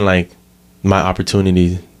that's when like my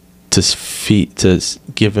opportunity to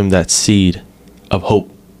give him that seed of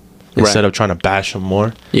hope instead of trying to bash him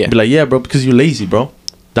more. Yeah. Be like, yeah, bro, because you're lazy, bro.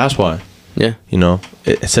 That's why. Yeah. You know,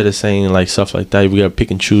 instead of saying like stuff like that, we gotta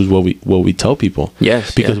pick and choose what we tell people.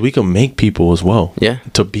 Yes. Because we can make people as well. Yeah.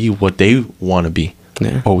 To be what they want to be.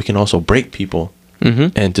 Yeah. Or we can also break people.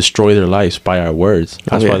 And destroy their lives by our words.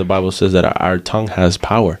 That's why the Bible says that our tongue has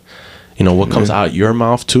power. You know, what comes out your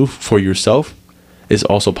mouth too for yourself is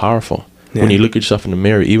also powerful. Yeah. When you look at yourself in the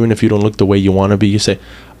mirror, even if you don't look the way you want to be, you say,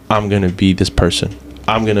 I'm going to be this person.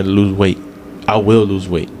 I'm going to lose weight. I will lose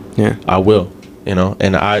weight. Yeah. I will, you know,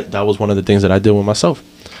 and that was one of the things that I did with myself.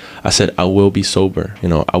 I said, I will be sober. You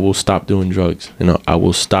know, I will stop doing drugs. You know, I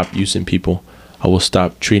will stop using people. I will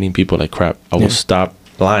stop treating people like crap. I will stop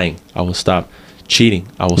lying. I will stop cheating.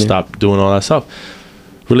 I will stop doing all that stuff.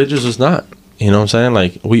 Religious is not, you know what I'm saying?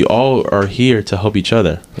 Like, we all are here to help each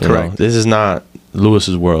other. Correct. This is not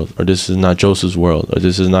Lewis's world, or this is not Joseph's world, or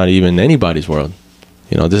this is not even anybody's world.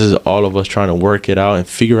 You know, this is all of us trying to work it out and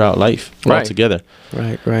figure out life all together.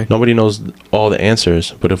 Right. Nobody knows all the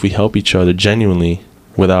answers, but if we help each other genuinely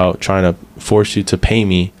without trying to force you to pay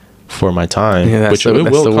me for my time, which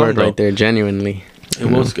that's the word right there, genuinely.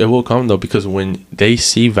 It will come though, because when they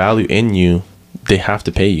see value in you, they have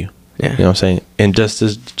to pay you. Yeah. You know what I'm saying? And just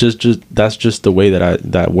that's just the way that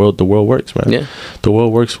the world works, man. Yeah. The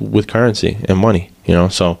world works with currency and money, you know?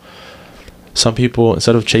 So some people,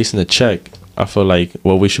 instead of chasing the check, I feel like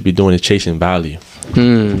what we should be doing is chasing value. You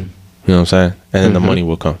know what I'm saying? And then the money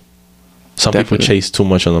will come. Some people chase too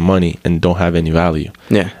much on the money and don't have any value.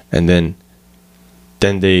 Yeah. And then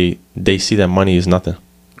they see that money is nothing.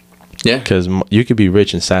 Yeah. Because you could be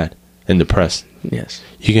rich and sad and depressed. Yes.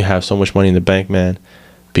 You can have so much money in the bank, man,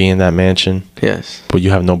 be in that mansion. Yes. But you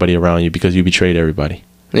have nobody around you because you betrayed everybody.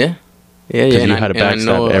 Yeah. Yeah. Because you had to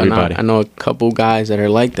backstab everybody. I know a couple guys that are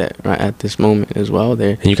like that right at this moment as well.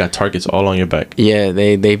 And you got targets all on your back. Yeah.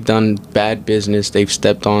 They've done bad business. They've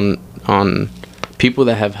stepped on people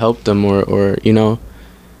that have helped them or you know,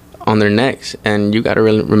 on their necks. And you got to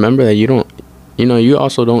really remember that you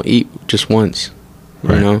also don't eat just once.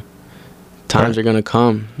 You know, times are gonna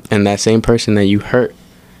come, and that same person that you hurt,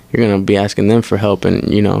 you're gonna be asking them for help,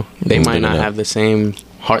 and you know they might not have the same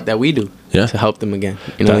heart that we do to help them again.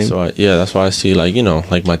 You know, that's why I see, like, you know,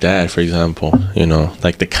 like my dad, for example, you know,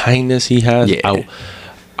 like the kindness he has. Yeah.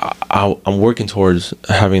 I'm working towards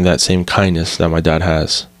having that same kindness that my dad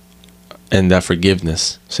has, and that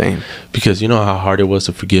forgiveness. Same. Because you know how hard it was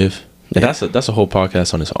to forgive. And that's a whole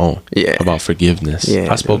podcast on its own. Yeah. About forgiveness.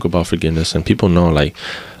 Yeah. I spoke about forgiveness, and people know like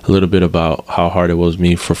a little bit about how hard it was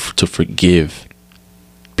me to forgive.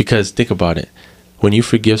 Because think about it, when you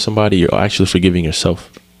forgive somebody, you're actually forgiving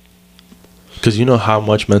yourself. Because you know how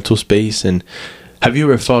much mental space, and have you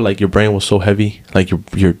ever felt like your brain was so heavy, like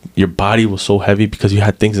your body was so heavy because you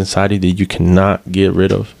had things inside you that you cannot get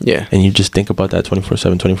rid of? Yeah. And you just think about that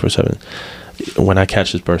 24/7. When I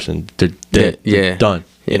catch this person, they're done.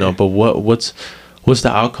 You know, but what's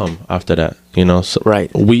the outcome after that? You know, so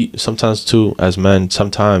we sometimes too, as men,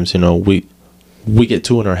 sometimes, you know, we get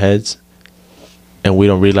too in our heads, and we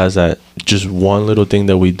don't realize that just one little thing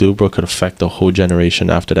that we do, bro, could affect the whole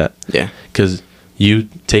generation after that. Yeah. Because you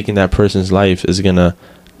taking that person's life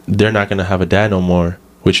they're not gonna have a dad no more,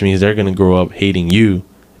 which means they're gonna grow up hating you,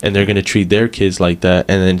 and they're gonna treat their kids like that,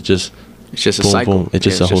 and then it's just a cycle. Boom. It's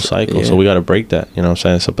just a whole cycle. Yeah. So we got to break that, you know what I'm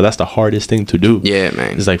saying? So, but that's the hardest thing to do. Yeah,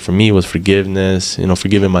 man. It's like, for me, it was forgiveness, you know,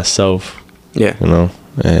 forgiving myself. Yeah. You know,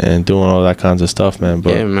 and doing all that kinds of stuff, man.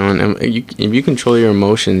 But yeah, man. And if you control your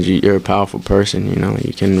emotions, you're a powerful person, you know.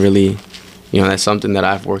 You can really, you know, that's something that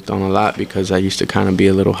I've worked on a lot, because I used to kind of be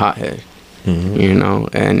a little hothead, you know,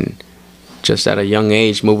 and just at a young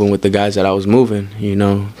age, moving with the guys that I was moving, you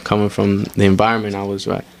know, coming from the environment I was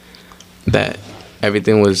that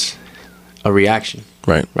everything was a reaction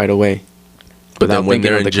right away. But then when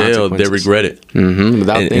they're in jail, they regret it.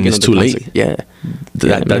 Without thinking, and it's too late. Yeah.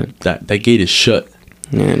 That gate is shut.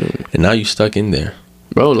 Yeah. And now you're stuck in there,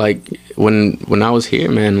 bro. Like when I was here,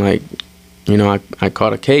 man, like, you know, I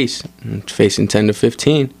caught a case facing 10 to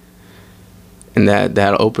 15, and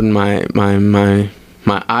that opened my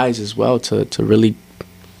eyes as well to really,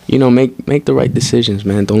 you know, make the right decisions,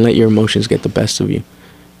 man. Don't let your emotions get the best of you.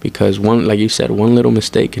 Because like you said, one little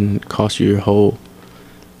mistake can cost you your whole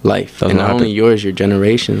life. And not only yours, your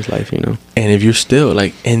generation's life, you know. And if you're still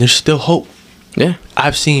and there's still hope. Yeah.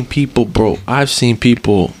 I've seen people, bro,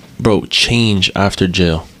 change after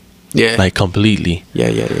jail. Yeah. Like completely.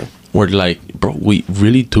 Yeah. Where like, bro, we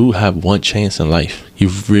really do have one chance in life. You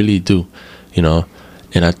really do, you know.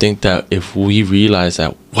 And I think that if we realize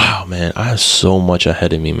that, wow, man, I have so much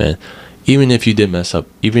ahead of me, man. Even if you did mess up,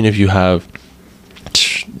 even if you have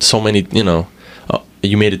so many, you know,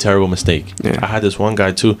 you made a terrible mistake. Yeah. I had this one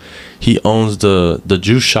guy too. He owns the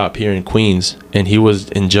juice shop here in Queens, and he was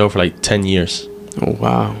in jail for like 10 years. Oh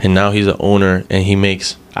wow. And now he's an owner, and he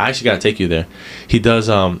makes, I actually gotta take you there. He does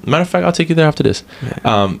matter of fact, I'll take you there after this.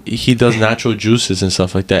 Yeah. He does natural juices and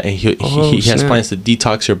stuff like that, and he has plans to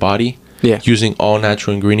detox your body using all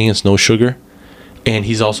natural ingredients, no sugar. And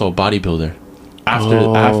he's also a bodybuilder.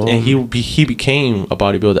 And he became a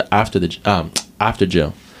bodybuilder after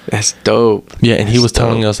jail. That's dope. Yeah, and he was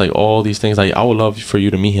telling us like all these things. Like, I would love for you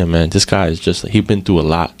to meet him, man. This guy is just, he's been through a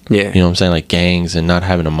lot. Yeah. You know what I'm saying? Like gangs, and not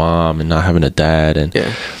having a mom, and not having a dad, and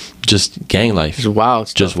just gang life. Just wild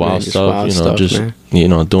stuff. Just wild stuff. You know, just you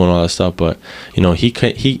know, doing all that stuff. But you know,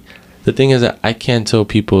 the thing is that I can't tell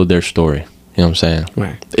people their story. You know what I'm saying?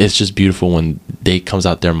 Right. It's just beautiful when they comes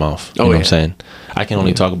out their mouth. You know what I'm saying? I can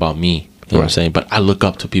only talk about me. You know what I'm saying? But I look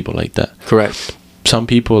up to people like that. Correct. Some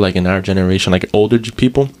people, like in our generation, like older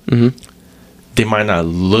people, they might not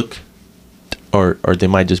look, or they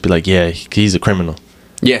might just be like, yeah, he's a criminal.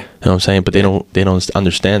 Yeah. You know what I'm saying? But they don't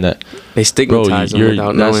understand that. They stigmatize them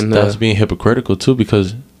without knowing that's being hypocritical too,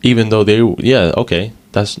 because even though okay,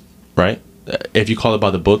 that's right. If you call it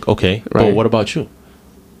by the book, okay. Right. But what about you? You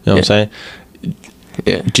know what I'm saying?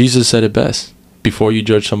 Yeah. Jesus said it best. Before you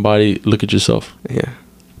judge somebody, look at yourself. Yeah.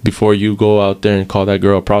 Before you go out there and call that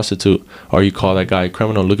girl a prostitute, or you call that guy a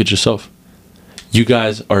criminal, look at yourself. You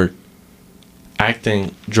guys are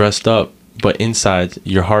acting dressed up, but inside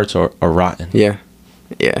your hearts are rotten. Yeah.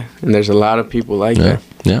 Yeah. And there's a lot of people like that.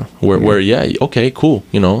 Yeah. Where okay, cool.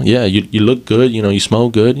 You know, you look good, you know, you smell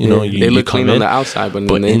good, you know, they look clean on the outside,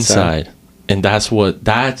 but on the inside. And that's what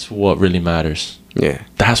really matters. Yeah.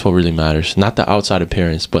 That's what really matters. Not the outside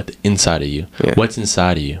appearance, but the inside of you. Yeah. What's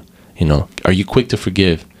inside of you? You know, are you quick to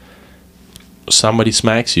forgive? Somebody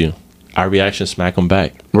smacks you, our reaction smack them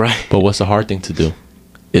back. Right. But what's the hard thing to do?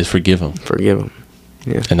 Is forgive them. Forgive them.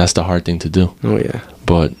 Yeah. And that's the hard thing to do. Oh yeah.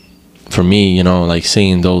 But for me, you know, like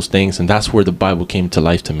seeing those things, and that's where the Bible came to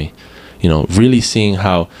life to me. You know, really seeing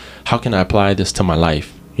how can I apply this to my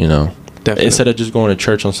life, you know? Definitely. Instead of just going to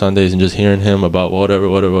church on Sundays and just hearing him about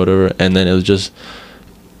whatever, and then it was just,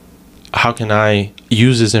 how can I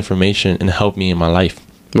use this information and help me in my life?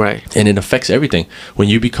 Right. And it affects everything. When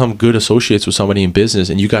you become good associates with somebody in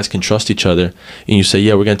business and you guys can trust each other, and you say,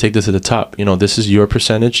 yeah, we're going to take this to the top. You know, this is your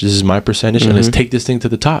percentage, this is my percentage, and let's take this thing to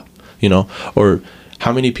the top, you know? Or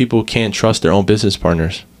how many people can't trust their own business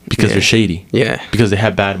partners because they're shady? Yeah. Because they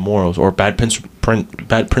have bad morals or bad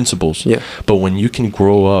principles. Yeah. But when you can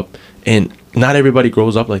grow up, and not everybody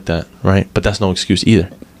grows up like that, right? But that's no excuse either,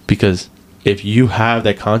 because if you have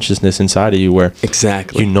that consciousness inside of you where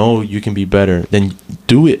you know you can be better, then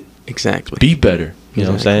do it. Exactly. Be better. You know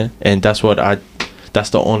what I'm saying? And that's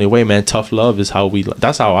the only way, man. Tough love is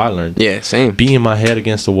that's how I learned. Yeah, same. Being my head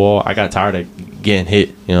against the wall, I got tired of getting hit.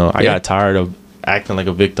 You know, I got tired of acting like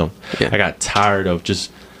a victim. Yeah. I got tired of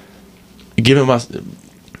just giving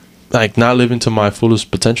not living to my fullest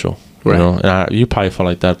potential. Right. You know, and you probably felt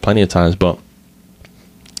like that plenty of times, but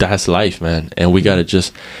that's life, man. And we got to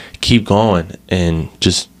just keep going and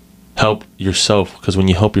just help yourself, because when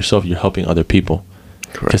you help yourself, you're helping other people.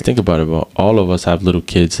 Because think about it, all of us have little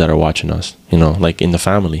kids that are watching us, you know, like in the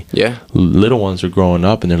family. Yeah. Little ones are growing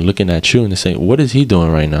up and they're looking at you and they're saying, what is he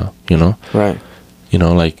doing right now? You know? Right. You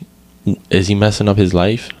know, like, is he messing up his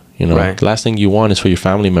life? You know, the last thing you want is for your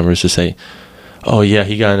family members to say, oh yeah,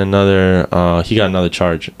 he got another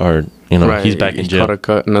charge, or you know, he's back in jail.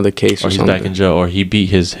 Caught another case, or he's something. back in jail, or he beat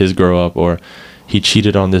his girl up, or he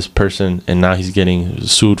cheated on this person and now he's getting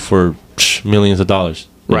sued for millions of dollars.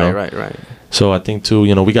 Right. So I think too,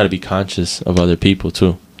 you know, we got to be conscious of other people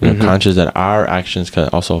too. You know, conscious that our actions can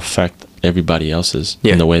also affect everybody else's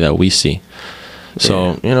in the way that we see.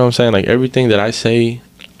 So you know what I'm saying? Like everything that I say,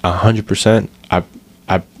 100%.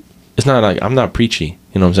 It's not like I'm not preachy.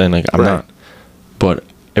 You know what I'm saying? Like I'm not. But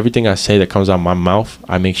everything I say that comes out of my mouth,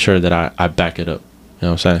 I make sure that I back it up. You know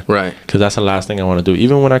what I'm saying? Right. Because that's the last thing I want to do.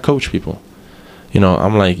 Even when I coach people, you know,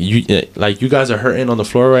 I'm like, you guys are hurting on the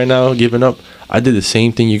floor right now, giving up. I did the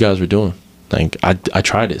same thing you guys were doing. Like I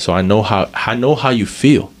tried it, so I know how you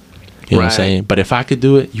feel. You know what I'm saying? But if I could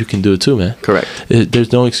do it, you can do it too, man. Correct.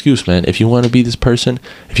 There's no excuse, man. If you want to be this person,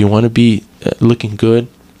 if you want to be looking good,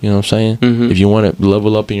 you know what I'm saying? If you want to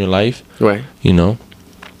level up in your life, right? You know,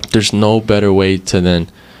 there's no better way to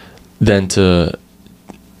than to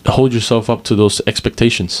hold yourself up to those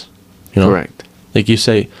expectations. You know? Correct. Like you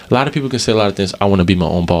say, a lot of people can say a lot of things. I want to be my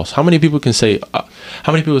own boss. How many people can say?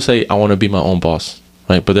 How many people say I want to be my own boss?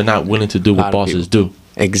 Right, but they're not willing to do what bosses do.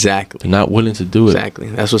 Exactly. They're not willing to do it. Exactly.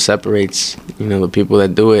 That's what separates, you know, the people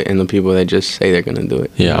that do it and the people that just say they're gonna do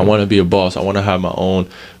it. Yeah, I want to be a boss. I want to have my own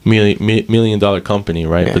million dollar company,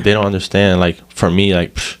 right? Yeah. But they don't understand. Like for me,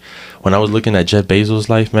 like when I was looking at Jeff Bezos'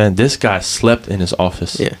 life, man, this guy slept in his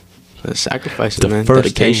office. Yeah, the sacrifices, the man.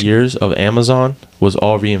 First 10 years of Amazon was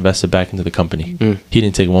all reinvested back into the company. He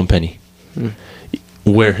didn't take one penny.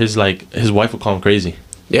 Where his wife would call him crazy.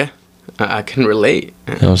 Yeah. I can relate.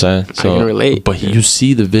 You know what I'm saying? So, I can relate. But you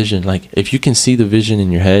see the vision. Like, if you can see the vision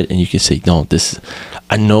in your head and you can say, no,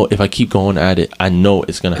 I know if I keep going at it, I know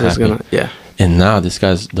it's going to happen. Yeah. And now this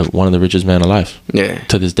guy's one of the richest men alive. Yeah.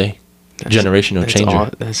 To this day. Generational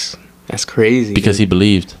changer. That's crazy. Because he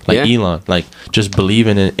believed. Like Elon. Like, just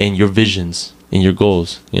believing in your visions, in your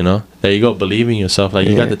goals, you know? There you go. Believing in yourself. Like,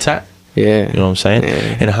 you got the tap. Yeah. You know what I'm saying?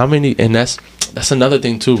 Yeah. And that's another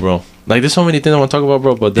thing too, bro. Like, there's so many things I want to talk about,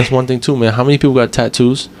 bro, but that's one thing too, man. How many people got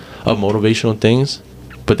tattoos of motivational things,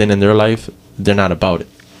 but then in their life, they're not about it?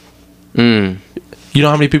 You know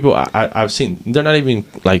how many people I've seen, they're not even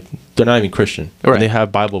Christian. Right. And they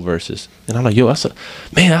have Bible verses. And I'm like, yo, that's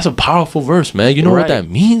a powerful verse, man. You know what that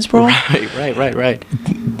means, bro? Right.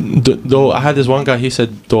 Though I had this one guy, he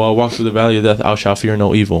said, though I walk through the valley of death, I shall fear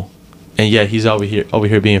no evil. And yeah, he's over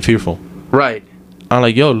here being fearful. Right. I'm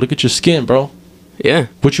like, yo, look at your skin, bro. Yeah.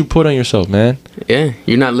 What you put on yourself, man. Yeah.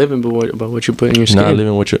 You're not living by what you put in your skin. Not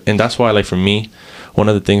living what you, and that's why, like, for me, one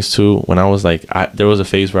of the things too, when I was like, there was a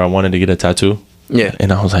phase where I wanted to get a tattoo. Yeah.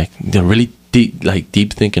 And I was like, really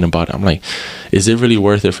deep thinking about it. I'm like, is it really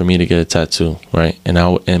worth it for me to get a tattoo, right? And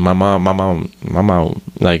my mom,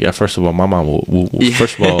 like, first of all, my mom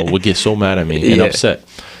would get so mad at me and upset.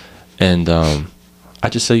 And I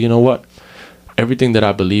just said, you know what? Everything that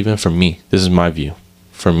I believe in, for me, this is my view.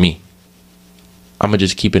 For me, I'm gonna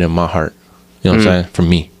just keep it in my heart. You know what I'm saying? For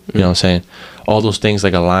me, you know what I'm saying? All those things,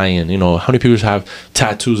 like a lion, you know, how many people have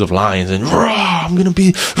tattoos of lions and I'm gonna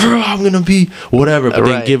be whatever, but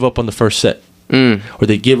they give up on the first set, or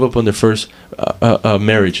they give up on their first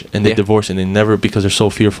marriage, and they divorce, and they never, because they're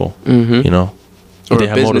so fearful, you know. Or they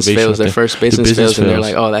have business fails, their first business fails, and they're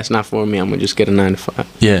like, oh, that's not for me, I'm gonna just get a 9 to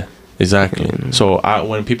 5. Yeah, exactly. So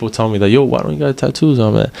when people tell me that, yo, why don't you got tattoos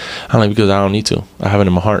on, man? I'm like, because I don't need to. I have it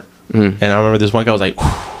in my heart. And I remember this one guy was like,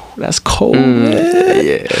 that's cold, man.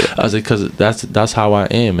 Yeah. I was like, because that's how I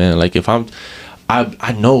am, man. Like, if I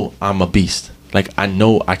know I'm a beast. Like, I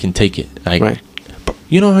know I can take it. Like, right.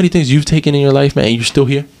 You know how many things you've taken in your life, man, and you're still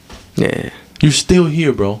here? Yeah. You're still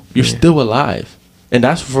here, bro. You're still alive. And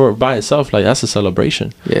that's by itself, like, that's a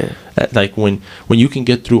celebration. Yeah. Like, when you can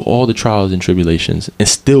get through all the trials and tribulations and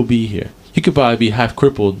still be here. You could probably be half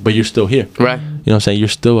crippled, but you're still here. Right. You know what I'm saying? You're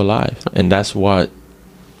still alive. And that's what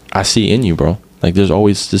I see in you, bro. Like, there's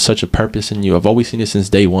such a purpose in you. I've always seen it since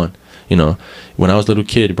day one. You know, when I was a little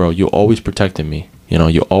kid, bro, you always protected me. You know,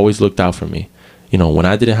 you always looked out for me. You know, when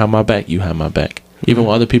I didn't have my back, you had my back. Even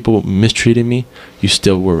when other people mistreated me, you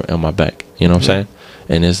still were on my back. You know what I'm saying?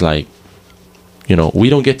 And it's like, you know, we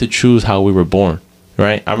don't get to choose how we were born,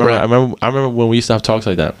 right? I remember when we used to have talks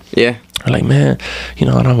like that. Yeah. Like, man, you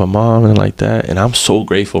know, I don't have a mom and like that. And I'm so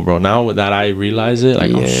grateful, bro. Now that I realize it,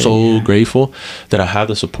 like, I'm so grateful that I have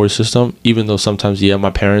the support system, even though sometimes,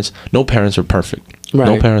 no parents are perfect. Right.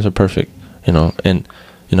 No parents are perfect, you know. And,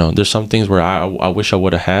 you know, there's some things where I wish I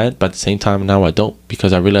would have had, but at the same time, now I don't,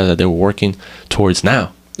 because I realized that they were working towards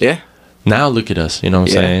now. Yeah. Now look at us, you know what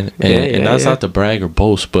I'm saying? And that's not to brag or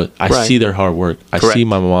boast, but I see their hard work. I see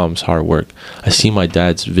my mom's hard work. I see my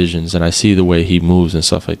dad's visions, and I see the way he moves and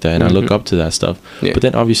stuff like that. And I look up to that stuff. Yeah. But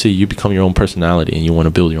then obviously you become your own personality, and you want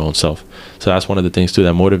to build your own self. So that's one of the things too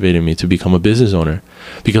that motivated me to become a business owner,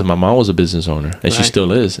 because my mom was a business owner, and she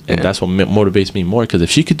still is. And that's what motivates me more, because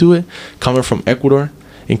if she could do it, coming from Ecuador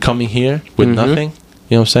and coming here with nothing,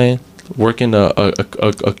 you know what I'm saying? Working a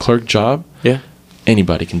clerk job,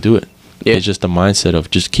 anybody can do it. Yeah. It's just the mindset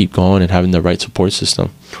of just keep going and having the right support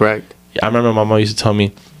system. Correct. I remember my mom used to tell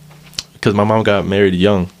me, because my mom got married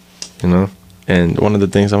young, you know, and one of the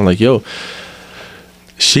things I'm like, yo,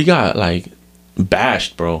 she got like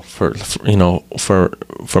bashed, bro, for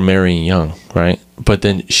marrying young, right? But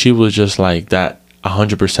then she was just like that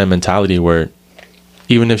 100% mentality where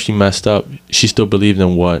even if she messed up, she still believed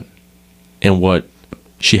in what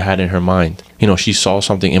she had in her mind. You know, she saw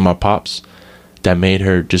something in my pops that made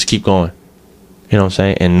her just keep going. You know what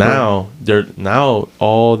I'm saying? And now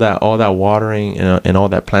all that watering and all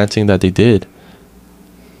that planting that they did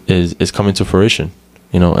is coming to fruition.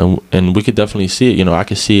 You know, and we could definitely see it. You know, I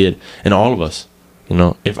could see it in all of us. You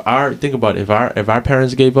know, if our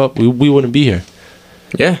parents gave up, we wouldn't be here.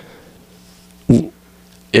 Yeah.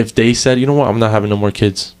 If they said, you know what, I'm not having no more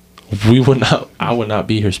kids, I would not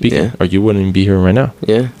be here speaking, or you wouldn't be here right now.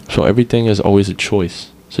 Yeah. So everything is always a choice.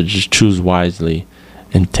 So just choose wisely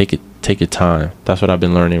and take your time. That's what I've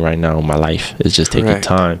been learning right now in my life, is just take your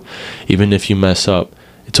time. Even if you mess up,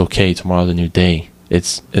 it's okay. Tomorrow's a new day.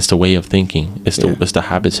 It's the way of thinking. It's the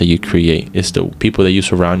habits that you create. It's the people that you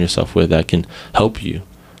surround yourself with that can help you.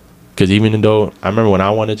 Because even though I remember when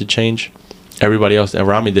I wanted to change, everybody else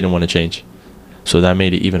around me didn't want to change. So that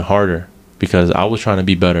made it even harder, because I was trying to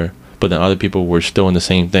be better, but then other people were still in the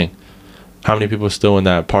same thing. How many people are still in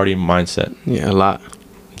that party mindset? Yeah, a lot.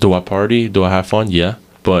 Do I party? Do I have fun? Yeah.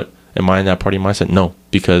 But am I in that party mindset? No,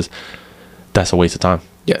 because that's a waste of time.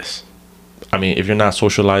 Yes. I mean, if you're not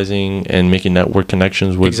socializing and making network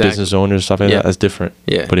connections with business owners, stuff like that, that's different.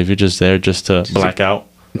 Yeah. But if you're just there just to black out,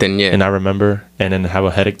 then and not remember, and then have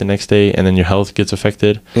a headache the next day, and then your health gets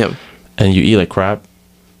affected, and you eat like crap,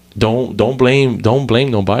 don't blame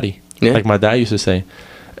nobody. Yeah. Like my dad used to say,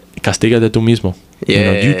 castígate tú mismo. Yeah. You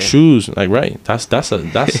know, you choose. Like, right. That's one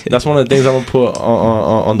of the things I'm gonna put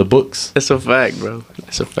on the books. That's a fact, bro.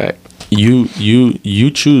 That's a fact. You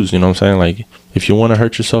choose. You know what I'm saying? Like, if you want to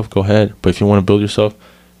hurt yourself, go ahead. But if you want to build yourself,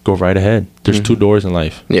 go right ahead. There's two doors in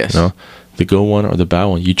life. Yes. You know, the good one or the bad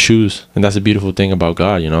one. You choose, and that's the beautiful thing about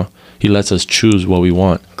God. You know, He lets us choose what we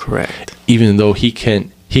want. Correct. Even though He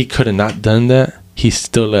could have not done that, He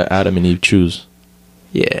still let Adam and Eve choose.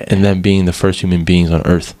 Yeah. And them being the first human beings on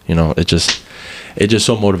earth, you know, it's just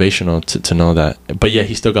so motivational to know that. But yeah,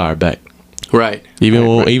 He still got our back. Right. Even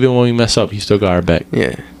when we mess up, He still got our back.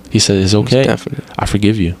 Yeah. He said, it's okay. Definitely. I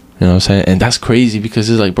forgive you. You know what I'm saying? And that's crazy because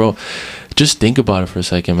it's like, bro, just think about it for a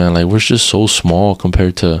second, man. Like, we're just so small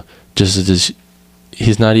compared to just this.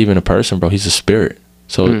 He's not even a person, bro. He's a spirit.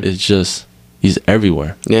 So it's just, He's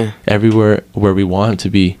everywhere. Yeah. Everywhere where we want Him to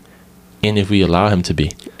be. And if we allow Him to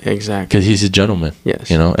be. Exactly. Because He's a gentleman.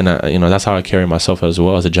 Yes. You know, and that's how I carry myself as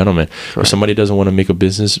well, as a gentleman. Right. If somebody doesn't want to make a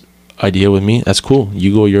business idea with me, that's cool.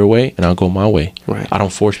 You go your way and I'll go my way. Right. I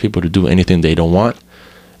don't force people to do anything they don't want.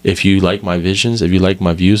 If you like my visions, if you like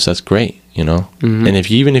my views, that's great, you know. And if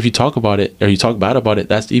you talk about it or you talk bad about it,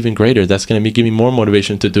 that's even greater. That's gonna give me more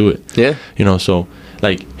motivation to do it. Yeah. You know, so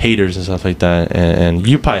like haters and stuff like that, and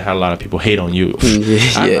you probably had a lot of people hate on you.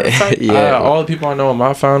 All the people I know in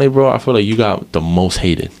my family, bro, I feel like you got the most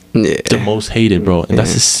hated. Yeah. The most hated, bro. And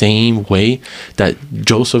that's the same way that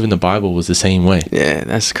Joseph in the Bible was the same way. Yeah,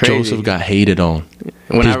 that's crazy. Joseph got hated on.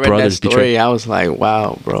 When I read that story, betrayed. I was like,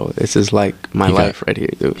 wow, bro, this is like my life right here,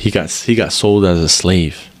 dude. He got sold as a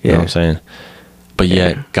slave. You know what I'm saying? But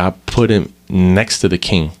yet God put him next to the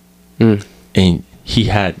king. And he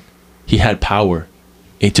had power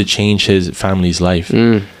to change his family's life.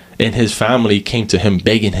 And his family came to him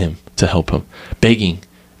begging him to help him. Begging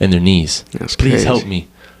in their knees. That's Please crazy. help me.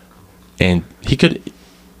 And he could.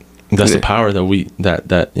 That's the power that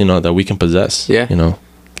we can possess. Yeah. You know.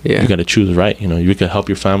 Yeah. You got to choose right. You know. You can help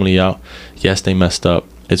your family out. Yes, they messed up.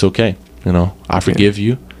 It's okay. You know. I forgive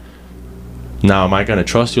you. Now, am I gonna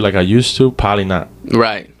trust you like I used to? Probably not.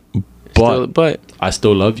 Right. But I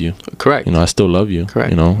still love you. Correct. You know. I still love you.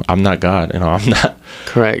 Correct. You know. I'm not God. You know. I'm not.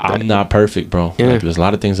 Correct. I'm not perfect, bro. Yeah. Like, there's a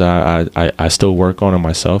lot of things I still work on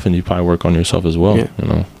myself, and you probably work on yourself as well. Yeah. You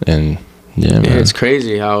know. And yeah, man. It's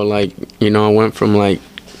crazy how, like, you know, I went from like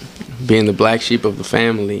being the black sheep of the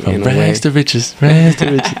family in a way. Rags to riches. Rags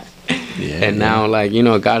to riches. Yeah, and now, like, you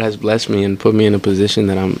know, God has blessed me and put me in a position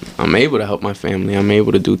that I'm able to help my family. I'm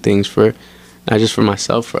able to do things for, not just for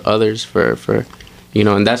myself, for others, for you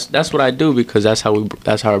know, and that's what I do because that's how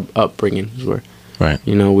our upbringings were. Right.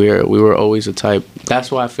 You know, we were always a type.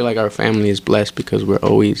 That's why I feel like our family is blessed because we're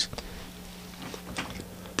always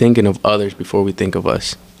thinking of others before we think of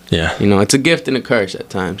us. Yeah. You know, it's a gift and a curse at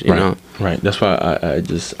times. You know. Right. That's why I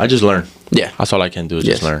just learn. Yeah. That's all I can do is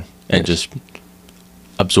just learn and just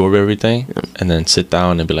absorb everything and then sit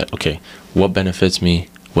down and be like, okay, what benefits me?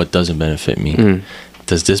 What doesn't benefit me?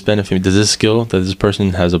 Does this benefit me? Does this skill that this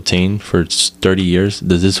person has obtained for 30 years,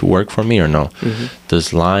 does this work for me or no?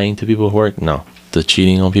 Does lying to people work? No. Does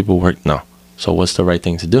cheating on people work? No. So what's the right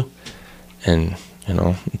thing to do? And, you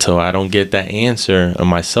know, until I don't get that answer of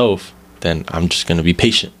myself, then I'm just going to be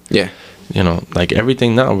patient. Yeah. You know, like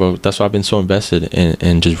everything now, bro. That's why I've been so invested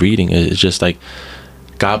in just reading. It's just like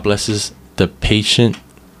God blesses the patient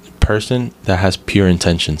person that has pure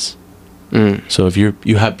intentions. So if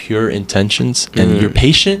you have pure intentions and you're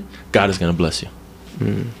patient, God is gonna bless you.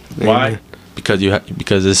 Why? Because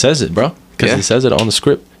because it says it, bro. Because it says it on the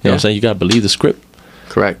script. You know what I'm saying? You gotta believe the script.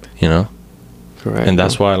 Correct. You know. Correct. And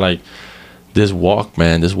that's why, like, this walk,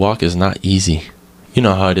 man. This walk is not easy. You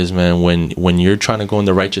know how it is, man. When you're trying to go in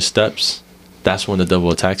the righteous steps, that's when the devil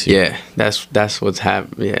attacks you. Yeah. That's what's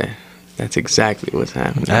happening. Yeah. That's exactly what's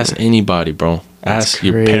happening. Ask anybody, bro. Ask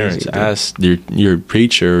your parents. Dude. Ask your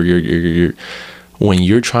preacher. Your when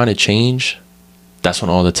you're trying to change, that's when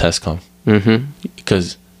all the tests come.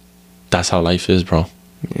 Because that's how life is, bro.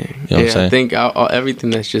 Yeah. You know what I'm saying? I think everything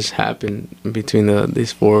that's just happened between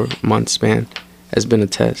this 4 month span has been a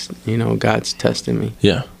test. You know, God's testing me.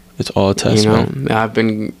 Yeah, it's all a test, you know, man.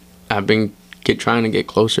 I've been trying to get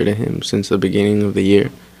closer to Him since the beginning of the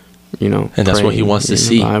year. You know, and that's what He wants to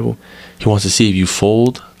see. He wants to see if you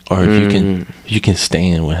fold or if you can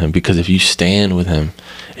stand with Him. Because if you stand with Him,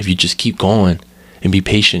 if you just keep going and be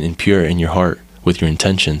patient and pure in your heart with your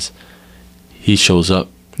intentions, He shows up.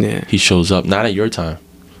 Yeah, He shows up not at your time,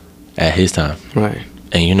 at His time. Right.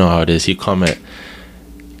 And you know how it is. He'll come.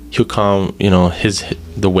 You know,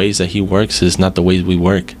 the ways that He works is not the ways we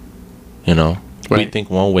work. You know, We think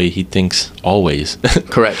one way, he thinks always.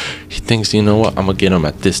 Correct. He thinks, you know what, I'm gonna get him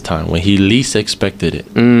at this time when he least expected it.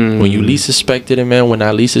 When you least expected it, man, when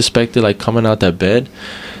I least expected, like, coming out that bed,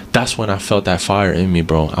 that's when I felt that fire in me,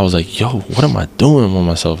 bro. I was like, yo, what am I doing with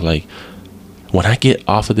myself? Like, when I get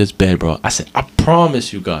off of this bed, bro, I said, I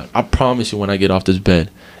promise you, God, I promise you, when I get off this bed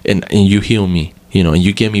and you heal me, you know, and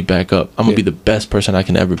you get me back up, I'm gonna be the best person I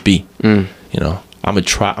can ever be. You know, I'm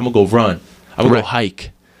gonna go run, I'm gonna go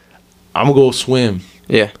hike, I'm gonna go swim.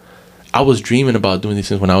 Yeah, I was dreaming about doing these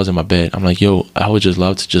things when I was in my bed. I'm like, yo, I would just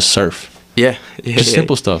love to just surf. Just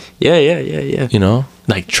simple stuff. You know,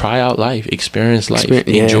 like, try out life, experience life,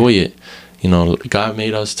 enjoy it. You know, God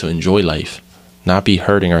made us to enjoy life, not be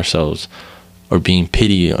hurting ourselves or being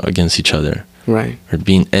pity against each other, right? Or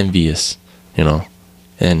being envious, you know.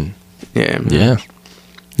 And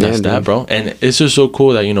that's that, bro. And it's just so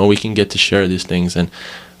cool that, you know, we can get to share these things, and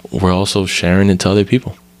we're also sharing it to other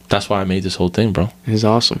people. That's why I made this whole thing, bro. It's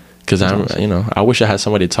awesome. Because you know, I wish I had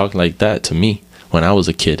somebody talk like that to me when I was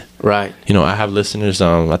a kid. Right. You know, I have listeners.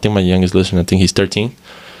 I think my youngest listener, I think he's 13,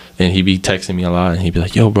 and he'd be texting me a lot, and he'd be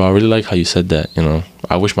like, "Yo, bro, I really like how you said that. You know,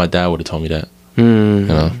 I wish my dad would have told me that." You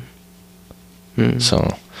know.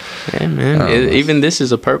 So, yeah, man. Even this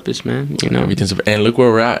is a purpose, man. You know, everything's and look where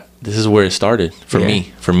we're at. This is where it started for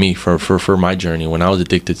me, for my journey when I was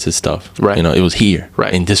addicted to stuff. Right. You know, it was here,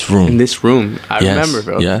 right, in this room. In this room, I remember,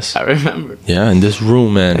 bro. Yes, I remember. Yeah, in this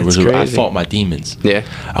room, man. It was. I fought my demons. Yeah,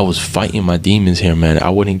 I was fighting my demons here, man. I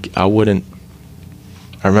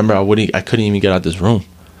remember I couldn't even get out this room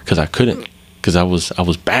because I couldn't, because I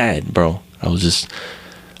was bad, bro. I was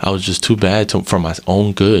just too bad for my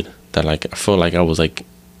own good. That, like, I felt like I was, like,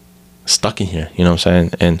 stuck in here, you know what I'm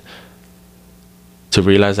saying? And to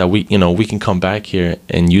realize that we can come back here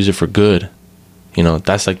and use it for good, you know,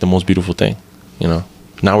 that's, like, the most beautiful thing, you know.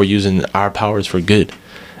 Now we're using our powers for good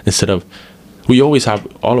instead of,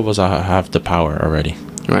 all of us have the power already.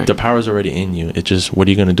 Right. The power is already in you. It's just, what are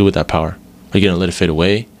you going to do with that power? Are you going to let it fade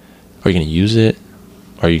away? Are you going to use it?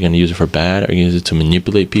 Are you going to use it for bad? Are you going to use it to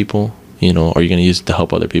manipulate people? You know, are you going to use it to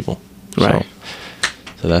help other people? Right.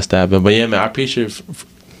 So that's that. But yeah, man, I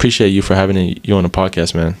appreciate you for having you on the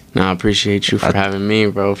podcast, man. No, I appreciate you for having me,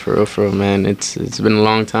 bro. For real, man. It's been a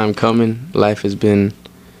long time coming. Life has been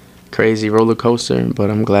crazy roller coaster,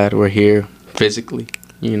 but I'm glad we're here physically,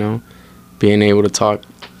 you know, being able to talk.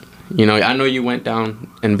 You know, I know you went down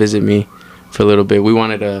and visit me for a little bit. We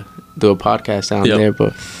wanted to do a podcast down there,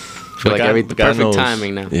 but I feel like perfect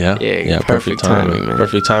timing now. Yeah, perfect timing, man.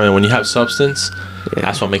 Perfect timing. When you have substance,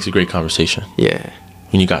 that's what makes a great conversation. Yeah.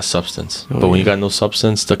 When you got substance, but when you got no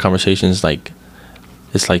substance, the conversation is like,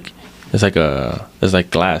 it's like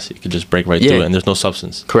glass. You can just break right through it, and there's no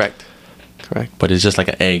substance. Correct. But it's just like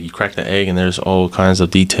an egg. You crack the egg, and there's all kinds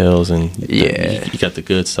of details, and you got the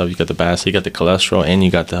good stuff, you got the bad stuff, you got the cholesterol, and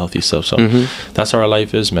you got the healthy stuff. So that's how our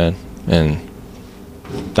life is, man, and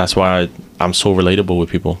that's why I'm so relatable with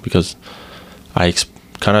people, because I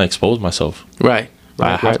kind of expose myself. Right.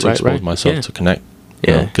 I have to expose myself to connect.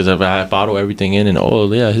 Yeah, because if I bottle everything in and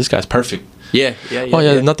this guy's perfect.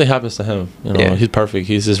 Nothing happens to him. You know, he's perfect.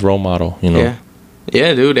 He's this role model. You know.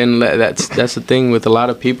 Yeah, dude, and that's the thing with a lot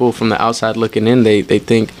of people from the outside looking in. They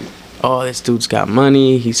think, oh, this dude's got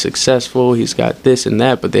money. He's successful. He's got this and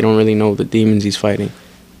that, but they don't really know the demons he's fighting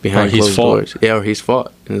behind closed doors. Yeah, or he's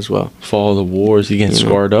fought as well. For all the wars, he gets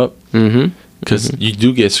scarred up. Because you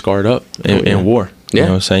do get scarred up in war. You know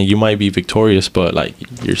what I'm saying? You might be victorious, but, like,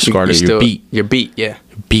 you're scarred up. You're beat. You're beat, You're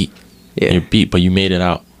beat. You're beat, but you made it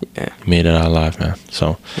out. You made it out alive, man.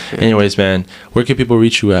 So, anyways, man, where can people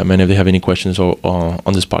reach you at, man, if they have any questions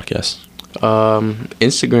on this podcast?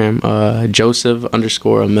 Instagram,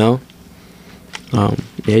 Joseph_Amel.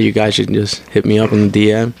 You guys should just hit me up on the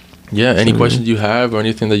DM. Yeah, any questions you have or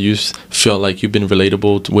anything that you feel like you've been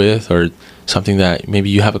relatable with, or something that maybe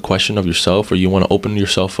you have a question of yourself, or you want to open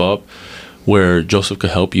yourself up where Joseph could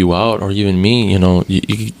help you out, or even me, you know,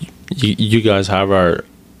 you guys have our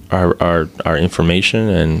information,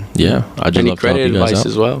 and I just love to help you guys out.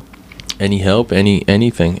 As well. Any help,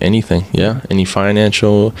 anything, any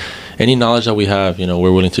financial, any knowledge that we have, you know,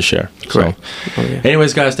 we're willing to share. Correct. So,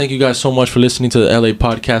 anyways, guys, thank you guys so much for listening to the LA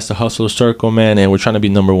podcast, the Hustler Circle, man, and we're trying to be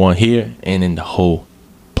 #1 here and in the whole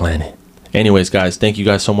planet. Anyways, guys, thank you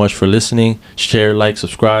guys so much for listening. Share, like,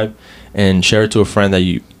 subscribe, and share it to a friend that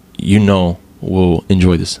you know will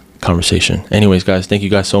enjoy this conversation. Anyways, guys, thank you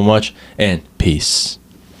guys so much, and peace.